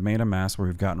 we have made a mask where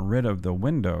we've gotten rid of the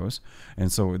windows,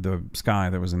 and so the sky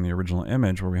that was in the original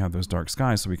image where we have those dark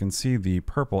skies, so we can see the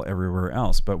purple everywhere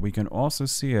else, but we can also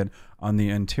see it on the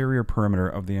interior perimeter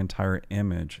of the entire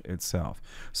image itself.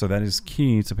 So that is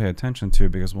key to pay attention to,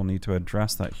 because we'll need to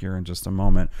address that here in just a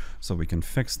moment so we can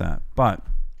fix that. But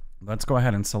let's go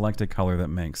ahead and select a color that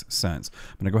makes sense.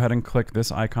 I'm going to go ahead and click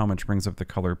this icon, which brings up the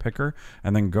color picker,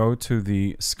 and then go to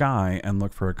the sky and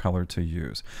look for a color to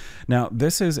use. Now,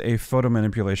 this is a photo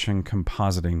manipulation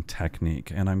compositing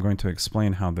technique, and I'm going to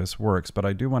explain how this works, but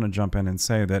I do want to jump in and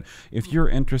say that if you're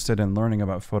interested in learning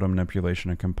about photo manipulation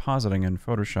and compositing in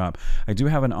Photoshop, I do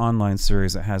have an online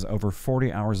series that has over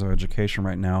 40 hours of education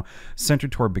right now,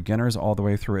 centered toward beginners all the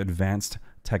way through advanced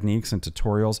techniques and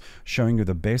tutorials, showing you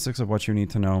the basics of what you need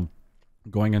to know,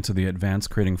 going into the advanced,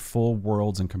 creating full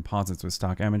worlds and composites with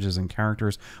stock images and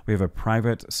characters. We have a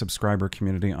private subscriber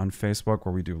community on Facebook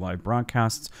where we do live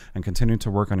broadcasts and continue to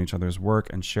work on each other's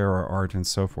work and share our art and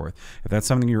so forth. If that's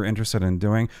something you're interested in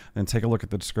doing, then take a look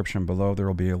at the description below. There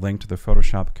will be a link to the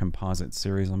Photoshop composite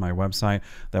series on my website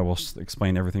that will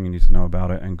explain everything you need to know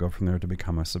about it, and go from there to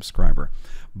become a subscriber.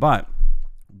 But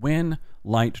when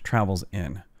light travels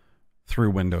in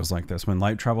through windows like this, when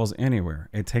light travels anywhere,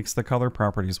 it takes the color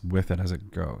properties with it as it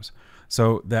goes.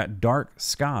 So that dark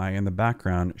sky in the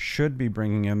background should be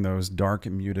bringing in those dark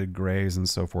muted grays and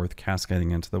so forth,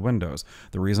 cascading into the windows.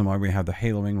 The reason why we have the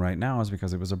haloing right now is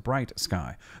because it was a bright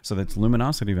sky. So that's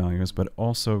luminosity values, but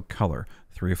also color.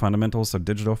 3 fundamentals of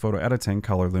digital photo editing: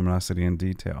 color, luminosity, and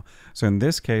detail. So in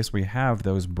this case, we have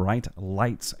those bright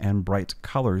lights and bright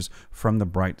colors from the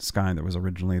bright sky that was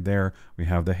originally there. We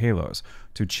have the halos.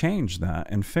 To change that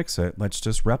and fix it, let's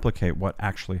just replicate what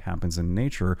actually happens in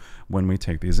nature when we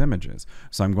take these images.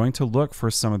 So I'm going to look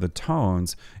for some of the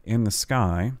tones in the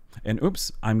sky, and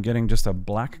oops, I'm getting just a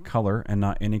black color and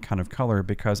not any kind of color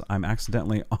because I'm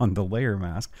accidentally on the layer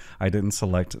mask. I didn't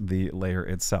select the layer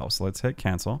itself. So let's hit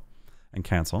cancel and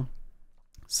cancel.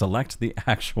 Select the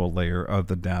actual layer of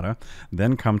the data,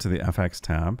 then come to the FX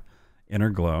tab, Inner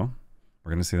Glow.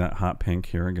 We're going to see that hot pink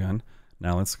here again.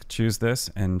 Now let's choose this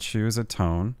and choose a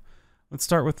tone. Let's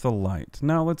start with the light.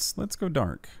 Now let's go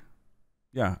dark.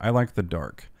 Yeah, I like the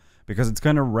dark because it's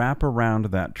going to wrap around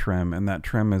that trim, and that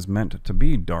trim is meant to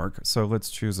be dark. So let's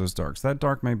choose those darks. That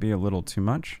dark may be a little too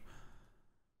much.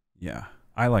 Yeah,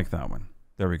 I like that one.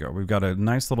 There we go. We've got a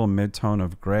nice little mid-tone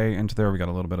of gray into there. We got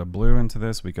a little bit of blue into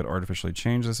this. We could artificially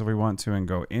change this if we want to and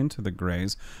go into the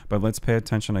grays, but let's pay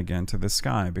attention again to the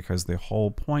sky, because the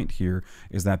whole point here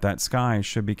is that that sky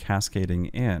should be cascading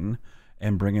in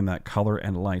and bringing that color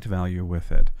and light value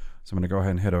with it. So I'm going to go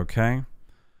ahead and hit OK.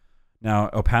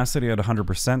 Now, opacity at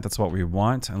 100%, that's what we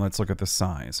want. And let's look at the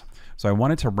size. So I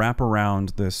wanted to wrap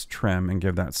around this trim and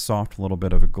give that soft little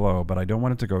bit of a glow, but I don't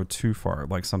want it to go too far,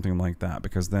 like something like that,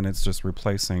 because then it's just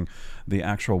replacing the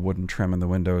actual wooden trim in the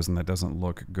windows and that doesn't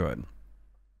look good.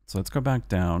 So let's go back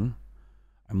down.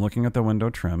 I'm looking at the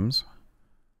window trims.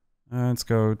 Let's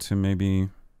go to maybe,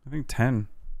 I think 10.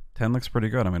 10 looks pretty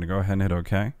good. I'm going to go ahead and hit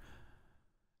OK.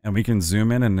 And we can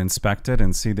zoom in and inspect it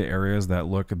and see the areas that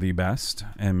look the best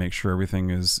and make sure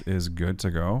everything is good to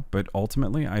go. But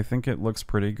ultimately, I think it looks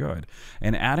pretty good.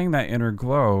 And adding that inner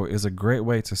glow is a great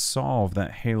way to solve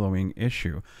that haloing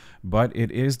issue. But it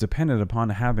is dependent upon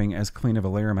having as clean of a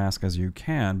layer mask as you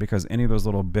can, because any of those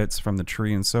little bits from the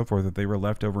tree and so forth, if they were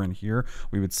left over in here,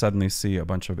 we would suddenly see a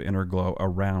bunch of inner glow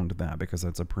around that, because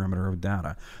that's a perimeter of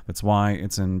data. That's why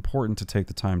it's important to take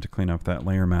the time to clean up that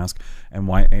layer mask, and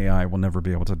why AI will never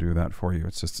be able to do that for you.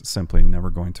 It's just simply never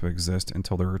going to exist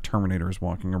until there are Terminators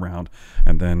walking around,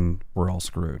 and then we're all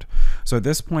screwed. So at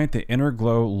this point, the inner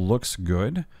glow looks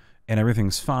good and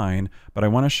everything's fine, but I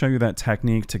want to show you that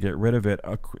technique to get rid of it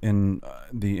in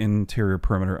the interior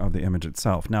perimeter of the image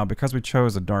itself. Now, because we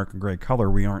chose a dark gray color,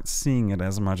 we aren't seeing it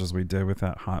as much as we did with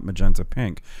that hot magenta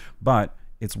pink, but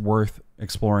it's worth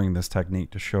exploring this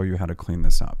technique to show you how to clean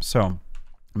this up. So I'm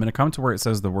going to come to where it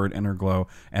says the word inner glow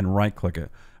and right click it.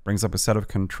 Brings up a set of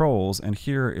controls, and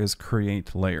here is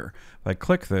create layer. If I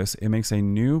click this, it makes a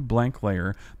new blank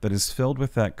layer that is filled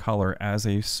with that color as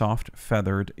a soft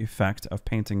feathered effect of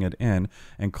painting it in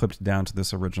and clipped down to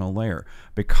this original layer.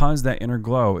 Because that inner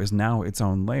glow is now its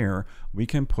own layer, we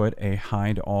can put a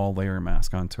hide all layer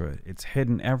mask onto it. It's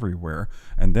hidden everywhere,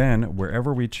 and then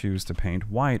wherever we choose to paint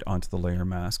white onto the layer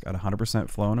mask at 100%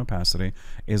 flow and opacity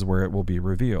is where it will be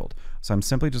revealed. So I'm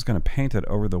simply just going to paint it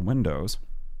over the windows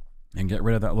and get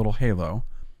rid of that little halo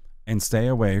and stay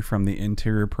away from the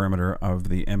interior perimeter of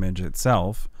the image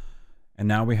itself. And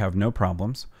now we have no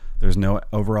problems. There's no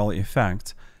overall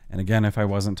effect. And again, if I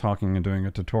wasn't talking and doing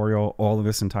a tutorial, all of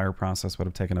this entire process would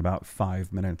have taken about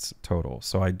 5 minutes total.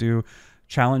 So I do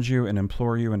challenge you and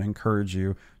implore you and encourage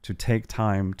you to take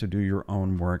time to do your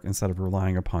own work instead of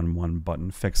relying upon one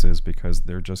button fixes, because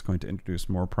they're just going to introduce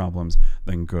more problems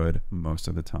than good most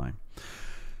of the time.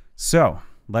 So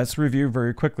let's review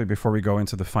very quickly before we go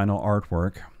into the final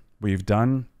artwork. We've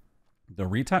done the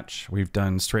retouch, we've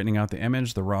done straightening out the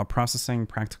image, the raw processing,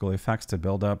 practical effects to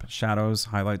build up shadows,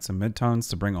 highlights, and midtones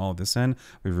to bring all of this in.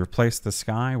 We've replaced the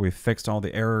sky, we've fixed all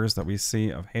the errors that we see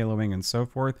of haloing and so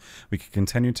forth. We can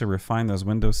continue to refine those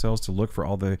windowsills to look for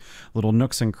all the little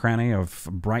nooks and cranny of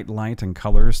bright light and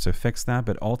colors to fix that,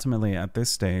 but ultimately at this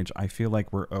stage, I feel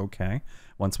like we're okay.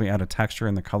 Once we add a texture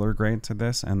and the color grade to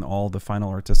this and all the final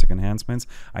artistic enhancements,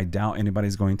 I doubt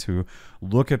anybody's going to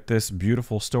look at this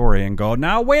beautiful story and go,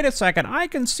 now wait a second, I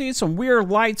can see some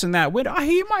weird lights in that window.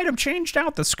 He might have changed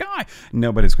out the sky.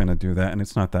 Nobody's going to do that, and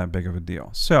it's not that big of a deal.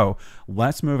 So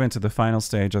let's move into the final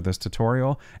stage of this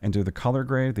tutorial and do the color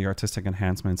grade, the artistic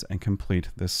enhancements, and complete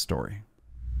this story.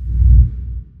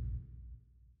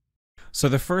 So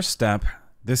the first step,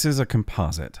 this is a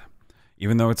composite.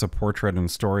 Even though it's a portrait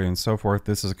and story and so forth,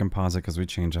 this is a composite because we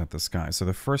change out the sky. So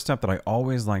the first step that I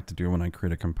always like to do when I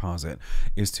create a composite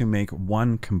is to make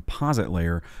one composite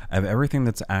layer of everything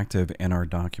that's active in our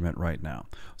document right now.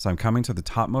 So I'm coming to the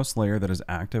topmost layer that is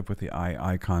active with the eye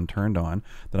icon turned on.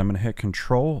 Then I'm going to hit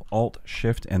Control, Alt,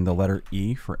 Shift, and the letter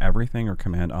E for everything, or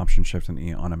Command, Option, Shift, and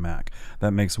E on a Mac. That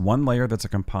makes one layer that's a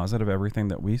composite of everything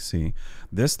that we see.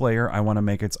 This layer, I want to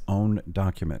make its own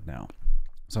document now.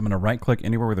 So I'm going to right click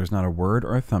anywhere where there's not a word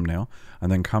or a thumbnail,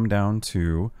 and then come down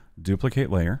to Duplicate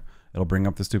Layer. It'll bring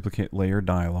up this Duplicate Layer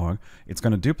dialog. It's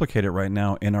going to duplicate it right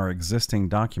now in our existing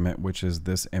document, which is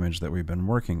this image that we've been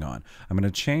working on. I'm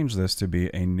going to change this to be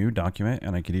a new document,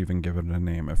 and I could even give it a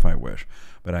name if I wish.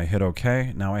 But I hit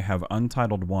OK. Now I have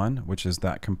Untitled 1, which is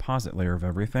that composite layer of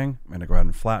everything. I'm going to go ahead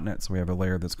and flatten it, so we have a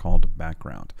layer that's called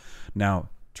Background. Now,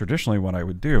 traditionally what I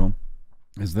would do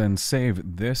is then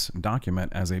save this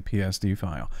document as a PSD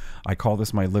file. I call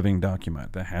this my living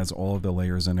document that has all of the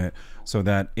layers in it, so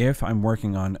that if I'm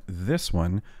working on this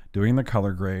one, doing the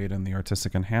color grade and the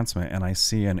artistic enhancement, and I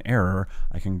see an error,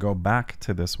 I can go back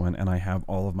to this one and I have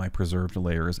all of my preserved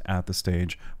layers at the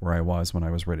stage where I was when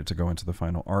I was ready to go into the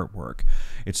final artwork.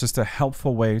 It's just a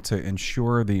helpful way to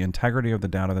ensure the integrity of the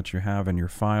data that you have in your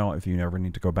file if you ever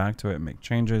need to go back to it and make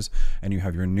changes, and you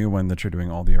have your new one that you're doing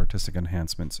all the artistic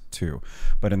enhancements to.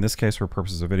 But in this case, for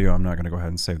purposes of video, I'm not going to go ahead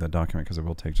and save that document because it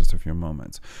will take just a few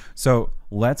moments. So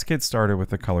let's get started with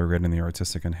the color grade and the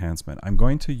artistic enhancement. I'm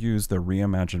going to use the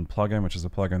Reimagined plugin, which is a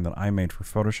plugin that I made for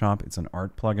Photoshop. It's an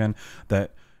art plugin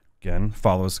that, again,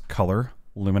 follows color,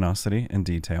 luminosity, and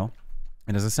detail.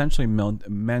 It is essentially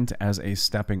meant as a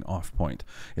stepping off point.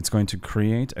 It's going to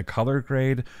create a color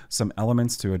grade, some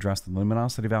elements to address the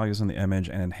luminosity values in the image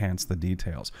and enhance the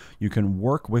details. You can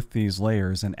work with these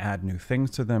layers and add new things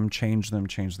to them, change their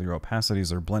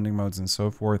opacities or blending modes and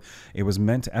so forth. It was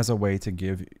meant as a way to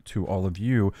give to all of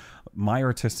you my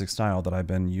artistic style that I've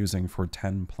been using for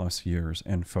 10 plus years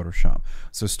in Photoshop.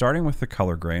 So starting with the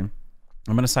color grade,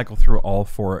 I'm going to cycle through all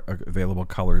 4 available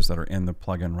colors that are in the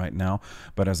plugin right now,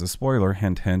 but as a spoiler,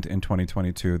 hint, hint, in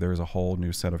 2022, there's a whole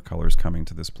new set of colors coming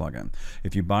to this plugin.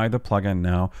 If you buy the plugin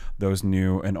now, those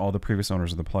new, and all the previous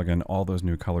owners of the plugin, all those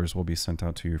new colors will be sent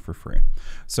out to you for free.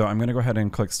 So I'm going to go ahead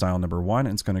and click style number 1.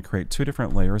 It's going to create 2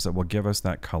 different layers that will give us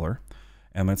that color.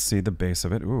 And let's see the base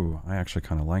of it. Ooh, I actually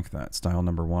kind of like that. Style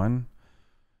number 1.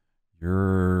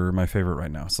 You're my favorite right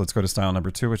now. So let's go to style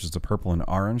number 2, which is the purple and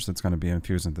orange that's going to be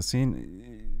infused into the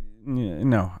scene.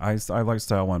 No, I like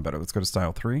style 1 better. Let's go to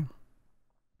style 3. And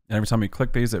every time we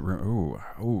click these, ooh,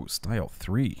 style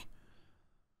 3.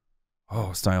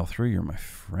 Oh, style 3, you're my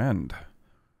friend.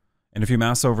 And if you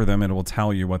mouse over them, it will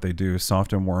tell you what they do.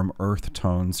 Soft and warm earth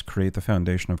tones create the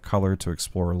foundation of color to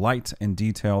explore light and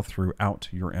detail throughout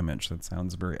your image. That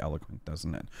sounds very eloquent,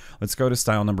 doesn't it? Let's go to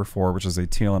style number 4, which is a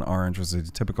teal and orange, which is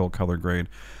a typical color grade.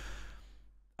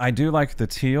 I do like the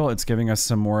teal. It's giving us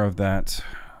some more of that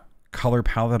color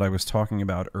palette I was talking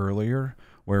about earlier,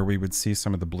 where we would see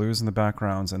some of the blues in the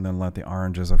backgrounds and then let the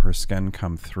oranges of her skin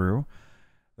come through.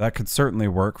 That could certainly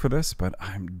work for this, but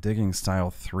I'm digging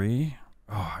style 3.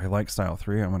 Oh, I like style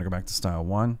 3. I'm going to go back to style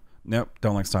 1. Nope,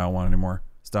 don't like style 1 anymore.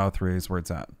 Style 3 is where it's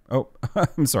at. Oh,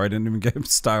 I'm sorry. I didn't even give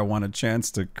style 1 a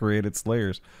chance to create its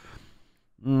layers.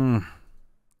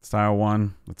 Style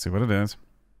 1. Let's see what it is.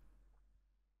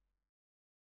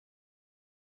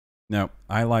 No,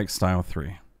 I like style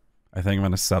 3. I think I'm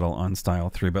going to settle on style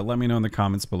 3, but let me know in the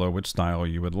comments below which style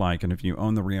you would like. And if you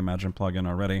own the Reimagined plugin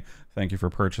already, thank you for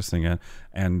purchasing it.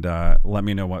 And let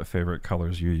me know what favorite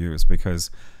colors you use, because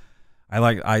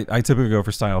I typically go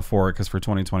for style 4 because for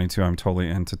 2022 I'm totally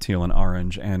into teal and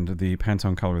orange, and the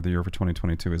Pantone color of the year for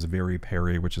 2022 is Very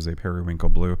Peri, which is a periwinkle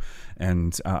blue,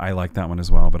 and I like that one as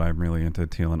well, but I'm really into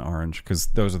teal and orange because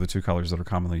those are the 2 colors that are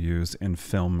commonly used in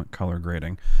film color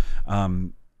grading.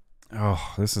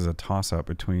 Oh, this is a toss-up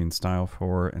between style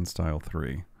 4 and style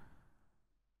 3.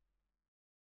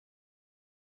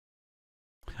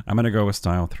 I'm going to go with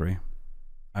style 3.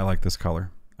 I like this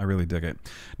color. I really dig it.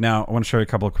 Now, I want to show you a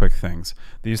couple of quick things.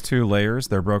 These 2 layers,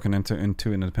 they're broken into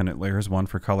independent layers, one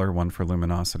for color, one for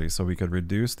luminosity. So we could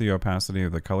reduce the opacity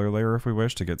of the color layer if we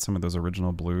wish to get some of those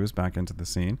original blues back into the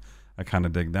scene. I kind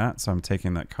of dig that. So I'm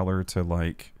taking that color to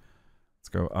like, let's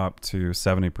go up to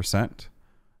 70%.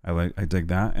 I dig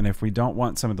that. And if we don't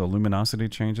want some of the luminosity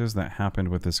changes that happened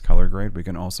with this color grade, we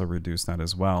can also reduce that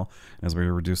as well. As we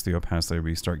reduce the opacity,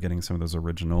 we start getting some of those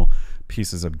original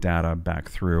pieces of data back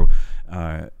through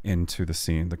into the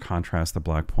scene, the contrast, the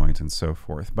black point, and so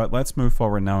forth. But let's move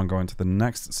forward now and go into the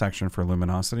next section for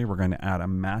luminosity. We're going to add a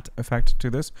matte effect to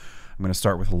this. I'm going to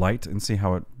start with light and see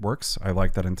how it works. I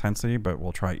like that intensity, but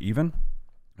we'll try even.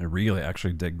 I really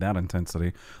actually dig that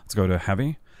intensity. Let's go to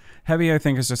heavy. Heavy, I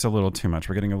think, is just a little too much.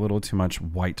 We're getting a little too much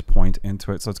white point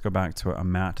into it. So let's go back to a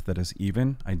matte that is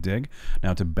even. I dig.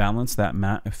 Now to balance that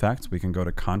matte effect, we can go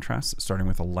to contrast, starting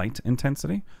with a light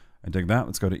intensity. I dig that.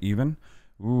 Let's go to even.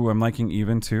 Ooh, I'm liking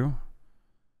even too.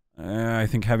 I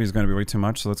think heavy is going to be way too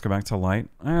much, so let's go back to light.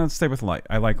 Let's stay with light.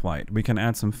 I like light. We can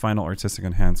add some final artistic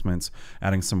enhancements,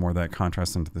 adding some more of that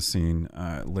contrast into the scene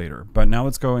later. But now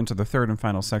let's go into the third and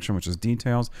final section, which is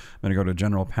details. I'm going to go to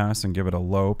general pass and give it a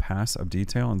low pass of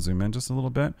detail and zoom in just a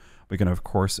little bit. We can, of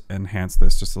course, enhance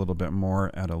this just a little bit more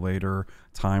at a later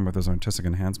time with those artistic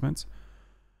enhancements.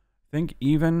 I think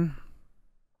even.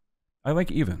 I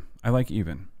like even. I like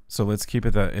even. So let's keep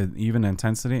it that even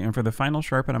intensity. And for the final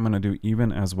sharpen, I'm going to do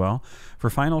even as well. For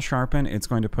final sharpen, it's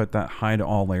going to put that hide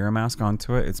all layer mask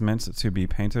onto it. It's meant to be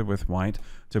painted with white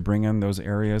to bring in those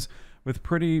areas with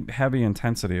pretty heavy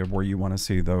intensity of where you want to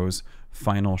see those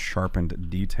final sharpened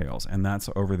details. And that's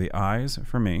over the eyes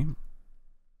for me,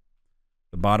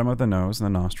 the bottom of the nose and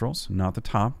the nostrils, not the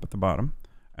top, but the bottom,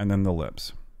 and then the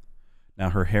lips.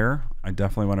 Now her hair, I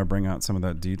definitely want to bring out some of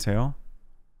that detail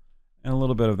and a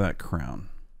little bit of that crown.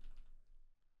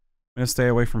 I'm going to stay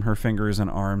away from her fingers and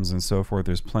arms and so forth.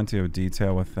 There's plenty of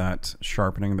detail with that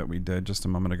sharpening that we did just a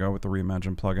moment ago with the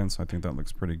Reimagined plugin, so I think that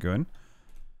looks pretty good.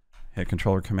 Hit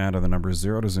Control or Command on the number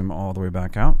 0 to zoom all the way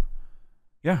back out.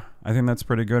 Yeah, I think that's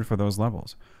pretty good for those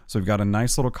levels. So we've got a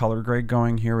nice little color grade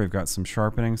going here. We've got some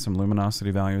sharpening, some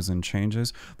luminosity values and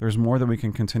changes. There's more that we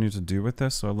can continue to do with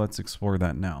this, so let's explore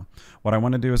that now. What I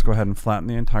want to do is go ahead and flatten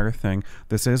the entire thing.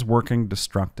 This is working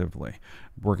destructively.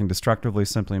 Working destructively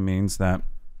simply means that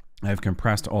I've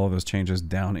compressed all of those changes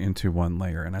down into one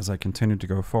layer. And as I continue to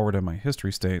go forward in my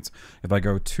history states, if I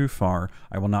go too far,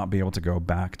 I will not be able to go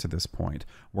back to this point.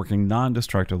 Working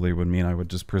non-destructively would mean I would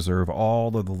just preserve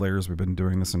all of the layers we've been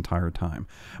doing this entire time.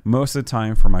 Most of the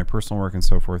time for my personal work and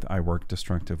so forth, I work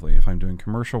destructively. If I'm doing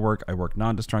commercial work, I work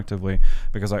non-destructively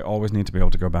because I always need to be able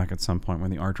to go back at some point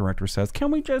when the art director says, can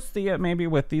we just see it maybe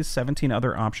with these 17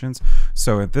 other options?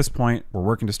 So at this point, we're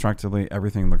working destructively.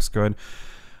 Everything looks good.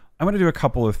 I'm going to do a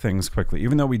couple of things quickly.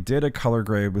 Even though we did a color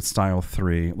grade with style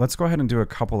 3, let's go ahead and do a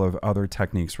couple of other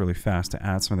techniques really fast to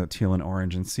add some of that teal and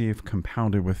orange and see if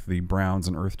compounded with the browns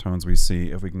and earth tones we see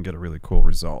if we can get a really cool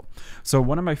result. So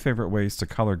one of my favorite ways to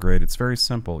color grade, it's very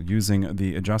simple. Using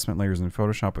the adjustment layers in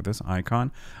Photoshop with this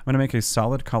icon, I'm going to make a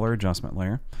solid color adjustment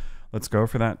layer. Let's go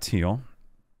for that teal.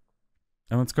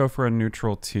 And let's go for a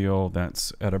neutral teal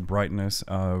that's at a brightness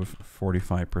of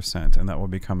 45%, and that will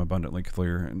become abundantly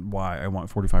clear and why I want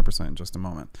 45% in just a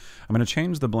moment. I'm going to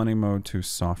change the blending mode to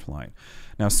soft light.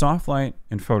 Now, soft light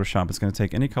in Photoshop is going to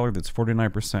take any color that's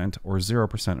 49% or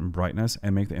 0% in brightness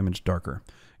and make the image darker.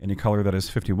 Any color that is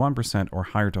 51% or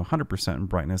higher to 100% in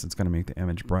brightness, it's going to make the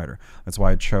image brighter. That's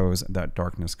why I chose that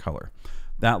darkness color.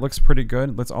 That looks pretty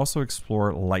good. Let's also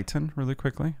explore lighten really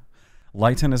quickly.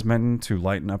 Lighten is meant to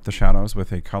lighten up the shadows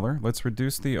with a color. Let's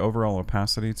reduce the overall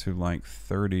opacity to like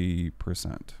 30%.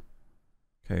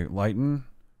 Okay, lighten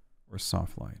or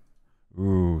soft light?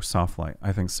 Ooh, soft light.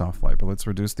 I think soft light, but let's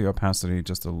reduce the opacity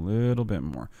just a little bit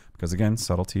more because again,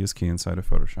 subtlety is key inside of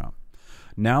Photoshop.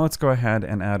 Now let's go ahead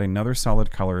and add another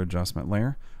solid color adjustment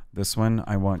layer. This one,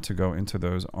 I want to go into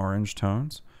those orange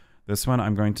tones. This one,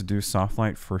 I'm going to do soft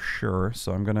light for sure.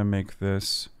 So I'm going to make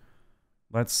this,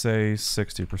 let's say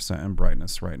 60% in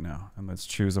brightness right now. And let's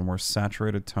choose a more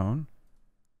saturated tone.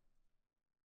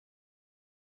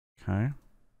 Okay.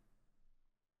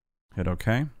 Hit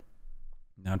OK.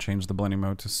 Now change the blending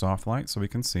mode to soft light so we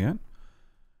can see it.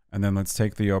 And then let's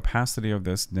take the opacity of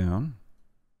this down.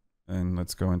 And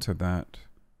let's go into that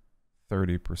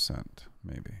 30%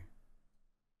 maybe.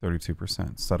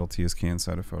 32%. Subtlety is key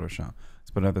inside of Photoshop.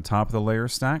 Let's put it at the top of the layer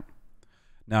stack.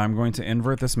 Now I'm going to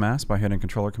invert this mask by hitting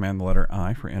Control Command the letter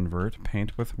I for invert,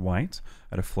 paint with white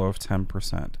at a flow of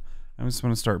 10%. I'm just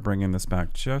going to start bringing this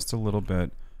back just a little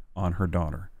bit on her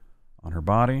daughter. On her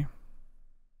body,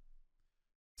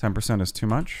 10% is too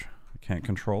much. I can't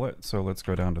control it, so let's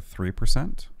go down to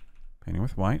 3%. Painting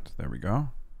with white, there we go.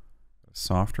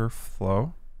 Softer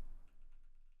flow.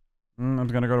 I'm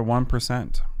going to go to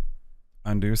 1%.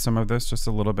 Undo some of this just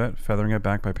a little bit, feathering it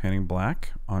back by painting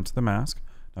black onto the mask.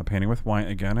 Now painting with white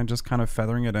again and just kind of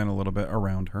feathering it in a little bit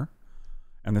around her.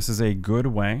 And this is a good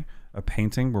way of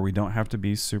painting where we don't have to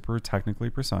be super technically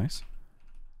precise.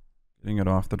 Getting it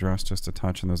off the dress just a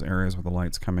touch in those areas where the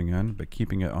light's coming in, but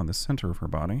keeping it on the center of her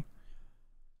body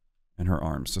and her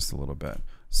arms just a little bit.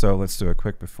 So let's do a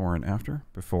quick before and after.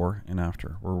 Before and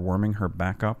after. We're warming her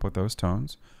back up with those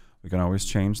tones. We can always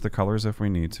change the colors if we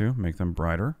need to, make them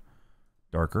brighter,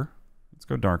 darker. Let's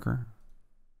go darker.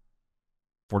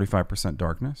 45%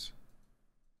 darkness.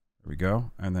 There we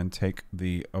go. And then take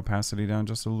the opacity down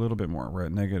just a little bit more. We're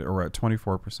at negative, or we're at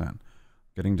 24%.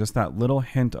 Getting just that little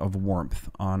hint of warmth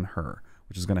on her,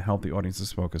 which is going to help the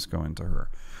audience's focus go into her.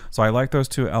 So I like those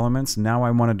two elements. Now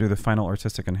I want to do the final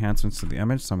artistic enhancements to the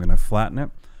image. So I'm going to flatten it,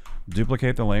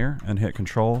 duplicate the layer, and hit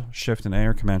Control Shift and A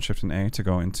or Command Shift and A to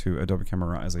go into Adobe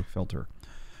Camera Raw as a filter.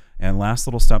 And last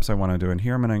little steps I want to do in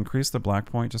here, I'm going to increase the black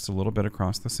point just a little bit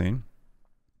across the scene.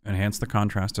 Enhance the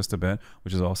contrast just a bit,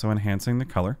 which is also enhancing the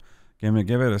color. I'm going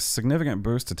to give it a significant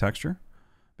boost to texture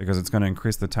because it's going to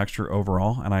increase the texture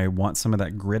overall, and I want some of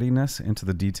that grittiness into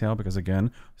the detail because,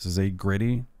 again, this is a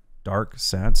gritty, dark,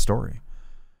 sad story.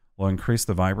 We'll increase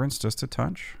the vibrance just a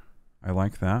touch. I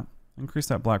like that. Increase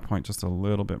that black point just a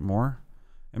little bit more,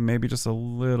 and maybe just a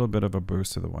little bit of a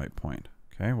boost to the white point.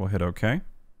 Okay, we'll hit OK.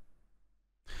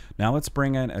 Now let's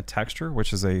bring in a texture,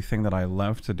 which is a thing that I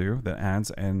love to do that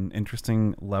adds an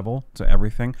interesting level to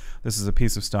everything. This is a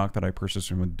piece of stock that I purchased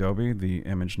from Adobe. The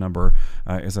image number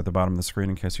is at the bottom of the screen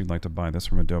in case you'd like to buy this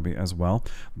from Adobe as well.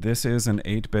 This is an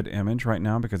 8-bit image right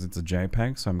now because it's a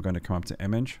JPEG, so I'm going to come up to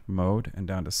Image, Mode, and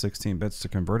down to 16 bits to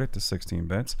convert it to 16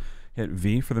 bits. Hit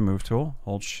V for the Move tool,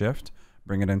 hold Shift,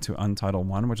 bring it into Untitled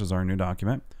 1, which is our new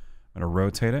document. I'm going to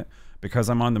rotate it. Because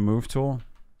I'm on the Move tool,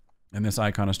 and this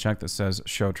icon is checked that says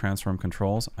Show Transform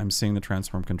Controls, I'm seeing the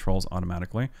transform controls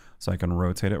automatically, so I can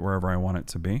rotate it wherever I want it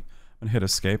to be. and hit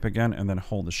escape again, and then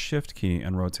hold the shift key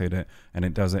and rotate it, and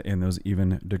it does it in those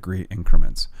even degree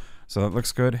increments. So that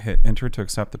looks good. Hit enter to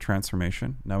accept the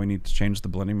transformation. Now we need to change the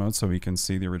blending mode so we can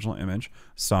see the original image.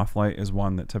 Soft light is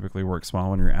one that typically works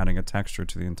well when you're adding a texture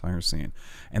to the entire scene.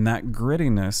 And that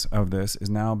grittiness of this is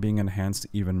now being enhanced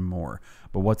even more.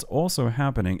 But what's also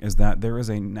happening is that there is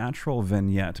a natural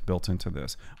vignette built into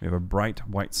this. We have a bright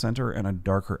white center and a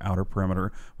darker outer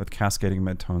perimeter with cascading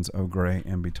midtones of gray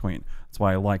in between. That's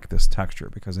why I like this texture,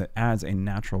 because it adds a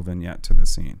natural vignette to the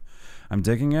scene. I'm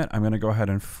digging it. I'm going to go ahead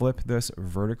and flip this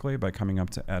vertically by coming up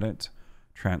to Edit,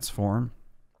 Transform,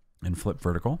 and Flip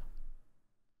Vertical.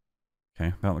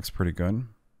 Okay, that looks pretty good.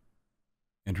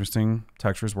 Interesting.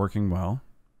 Texture's working well.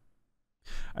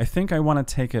 I think I want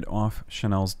to take it off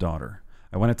Shannell's daughter.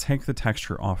 I want to take the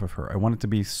texture off of her. I want it to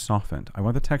be softened. I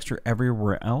want the texture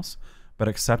everywhere else, but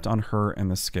except on her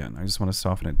and the skin. I just want to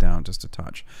soften it down just a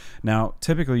touch. Now,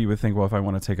 typically you would think, well, if I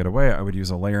want to take it away, I would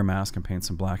use a layer mask and paint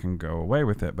some black and go away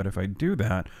with it. But if I do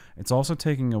that, it's also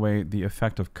taking away the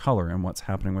effect of color and what's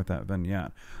happening with that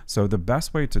vignette. So the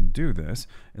best way to do this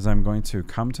is I'm going to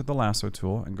come to the lasso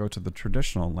tool and go to the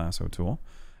traditional lasso tool.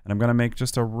 And I'm going to make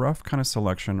just a rough kind of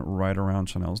selection right around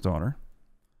Shannell's daughter.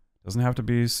 Doesn't have to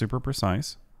be super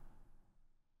precise.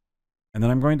 And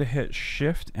then I'm going to hit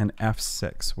Shift and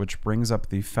F6, which brings up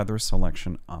the feather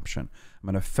selection option. I'm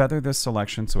going to feather this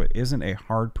selection so it isn't a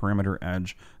hard perimeter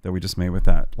edge that we just made with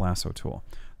that lasso tool.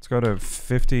 Let's go to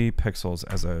 50 pixels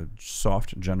as a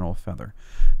soft general feather.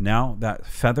 Now that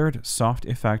feathered soft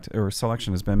effect or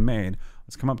selection has been made,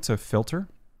 let's come up to Filter,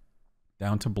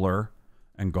 down to Blur,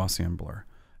 and Gaussian Blur.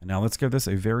 And now let's give this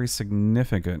a very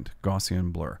significant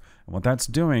Gaussian blur. And what that's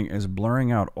doing is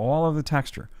blurring out all of the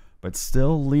texture, but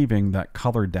still leaving that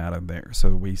color data there so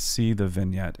we see the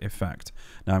vignette effect.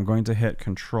 Now I'm going to hit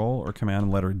Control or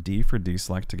Command letter D for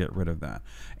deselect to get rid of that.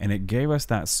 And it gave us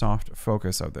that soft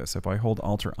focus of this. If I hold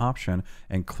Alt or Option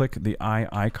and click the eye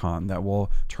icon, that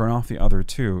will turn off the other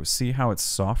two. See how it's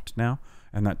soft now?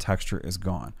 And that texture is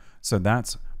gone. So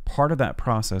that's part of that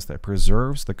process that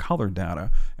preserves the color data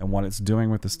and what it's doing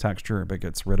with this texture, but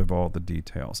gets rid of all the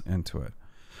details into it.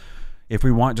 If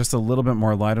we want just a little bit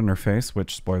more light on her face,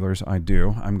 which spoilers I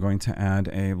do, I'm going to add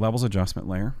a levels adjustment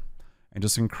layer and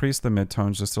just increase the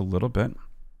midtones just a little bit.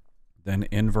 Then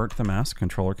invert the mask,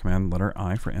 Control or Command letter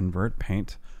I for invert,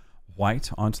 paint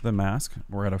white onto the mask.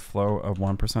 We're at a flow of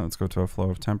 1%, let's go to a flow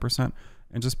of 10%,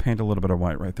 and just paint a little bit of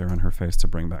white right there on her face to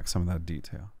bring back some of that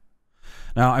detail.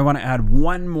 Now I want to add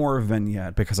one more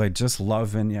vignette because I just love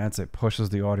vignettes. It pushes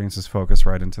the audience's focus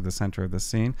right into the center of the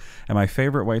scene. And my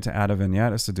favorite way to add a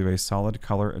vignette is to do a solid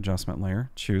color adjustment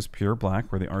layer. Choose pure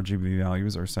black where the RGB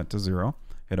values are set to 0.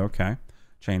 Hit OK.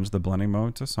 Change the blending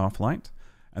mode to soft light.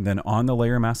 And then on the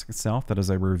layer mask itself, that is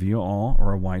a reveal all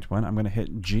or a white one, I'm going to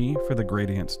hit G for the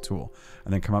gradient tool.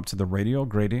 And then come up to the radial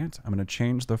gradient. I'm going to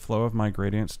change the flow of my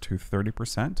gradient to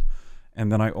 30%. And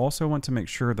then I also want to make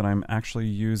sure that I'm actually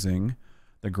using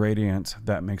the gradient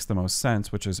that makes the most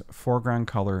sense, which is foreground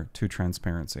color to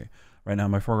transparency. Right now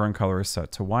my foreground color is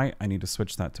set to white. I need to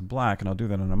switch that to black, and I'll do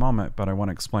that in a moment, but I want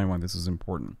to explain why this is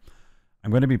important.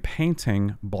 I'm going to be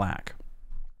painting black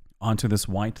onto this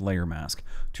white layer mask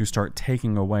to start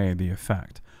taking away the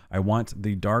effect. I want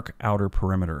the dark outer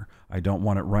perimeter. I don't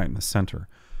want it right in the center.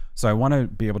 So I want to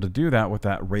be able to do that with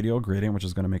that radial gradient, which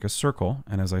is going to make a circle.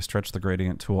 And as I stretch the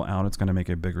gradient tool out, it's going to make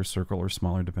a bigger circle or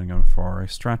smaller depending on how far I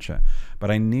stretch it. But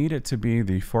I need it to be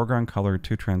the foreground color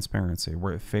to transparency,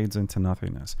 where it fades into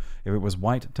nothingness. If it was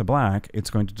white to black, it's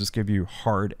going to just give you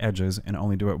hard edges and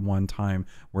only do it one time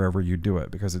wherever you do it,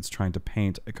 because it's trying to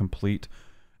paint a complete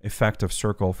effective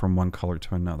circle from one color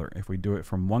to another. If we do it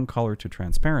from one color to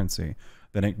transparency,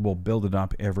 then it will build it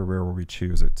up everywhere where we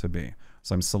choose it to be.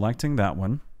 So I'm selecting that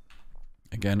one.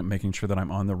 Again, making sure that I'm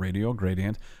on the radial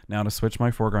gradient. Now to switch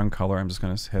my foreground color, I'm just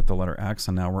going to hit the letter X,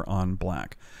 and now we're on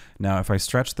black. Now if I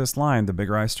stretch this line, the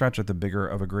bigger I stretch it, the bigger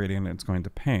of a gradient it's going to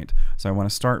paint. So I want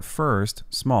to start first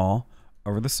small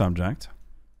over the subject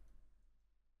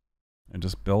and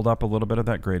just build up a little bit of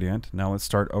that gradient. Now let's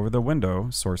start over the window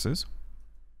sources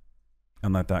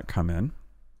and let that come in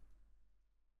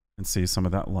and see some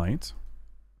of that light.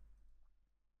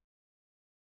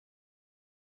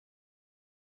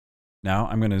 Now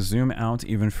I'm going to zoom out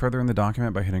even further in the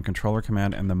document by hitting Control or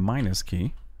Command and the minus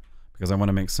key, because I want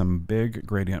to make some big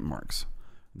gradient marks.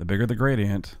 The bigger the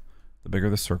gradient, the bigger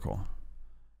the circle.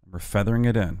 We're feathering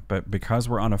it in, but because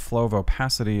we're on a flow of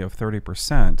opacity of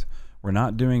 30%, we're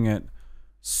not doing it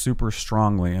super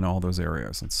strongly in all those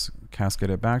areas. Let's cascade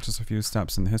it back just a few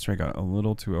steps in the history. I got a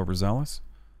little too overzealous.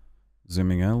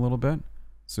 Zooming in a little bit,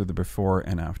 so the before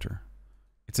and after.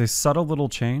 It's a subtle little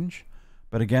change,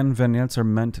 But again, vignettes are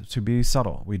meant to be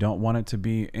subtle. We don't want it to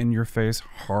be in your face,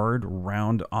 hard,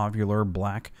 round, ovular,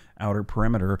 black outer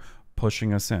perimeter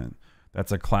pushing us in.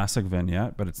 That's a classic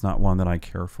vignette, but it's not one that I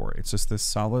care for. It's just this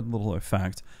solid little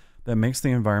effect that makes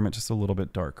the environment just a little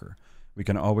bit darker. We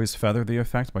can always feather the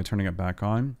effect by turning it back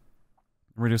on,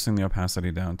 reducing the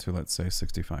opacity down to, let's say,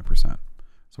 65%.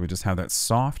 So we just have that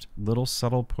soft, little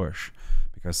subtle push,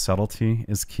 because subtlety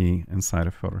is key inside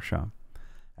of Photoshop.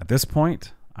 At this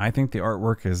point, I think the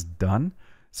artwork is done,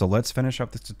 so let's finish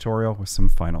up this tutorial with some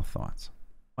final thoughts.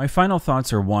 My final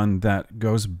thoughts are one that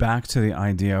goes back to the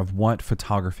idea of what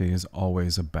photography is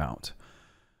always about.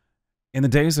 In the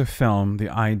days of film, the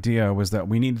idea was that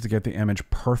we needed to get the image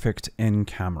perfect in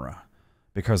camera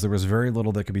because there was very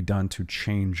little that could be done to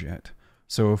change it.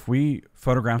 So if we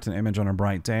photographed an image on a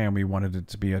bright day and we wanted it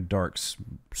to be a dark,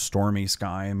 stormy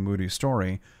sky and moody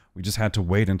story, we just had to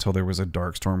wait until there was a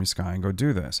dark, stormy sky and go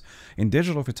do this. In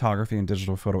digital photography and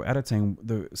digital photo editing,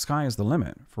 the sky is the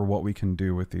limit for what we can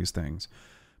do with these things.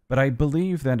 But I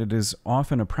believe that it is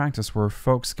often a practice where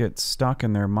folks get stuck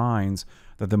in their minds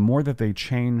that the more that they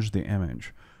change the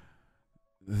image,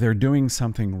 they're doing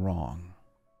something wrong.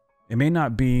 It may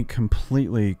not be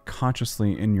completely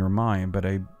consciously in your mind, but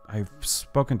I've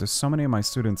spoken to so many of my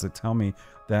students that tell me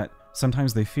that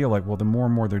sometimes they feel like, well, the more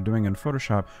and more they're doing in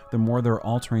Photoshop, the more they're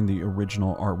altering the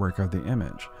original artwork of the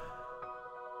image.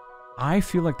 I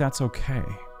feel like that's okay,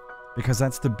 because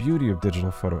that's the beauty of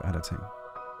digital photo editing.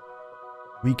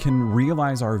 We can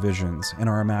realize our visions and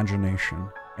our imagination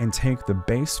and take the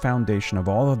base foundation of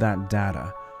all of that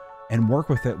data and work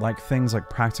with it like things like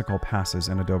practical passes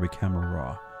in Adobe Camera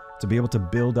Raw to be able to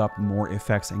build up more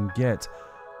effects and get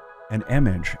an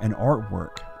image, an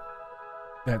artwork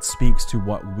that speaks to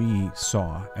what we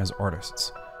saw as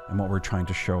artists and what we're trying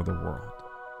to show the world.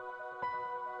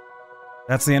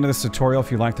 That's the end of this tutorial.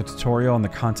 If you liked the tutorial and the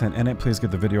content in it, please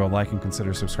give the video a like and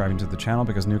consider subscribing to the channel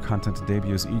because new content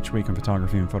debuts each week in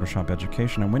photography and Photoshop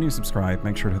education. And when you subscribe,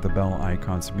 make sure to hit the bell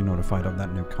icon to be notified of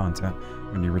that new content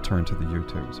when you return to the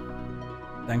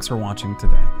YouTubes. Thanks for watching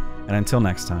today. And until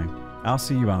next time, I'll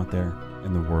see you out there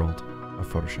in the world of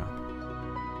Photoshop.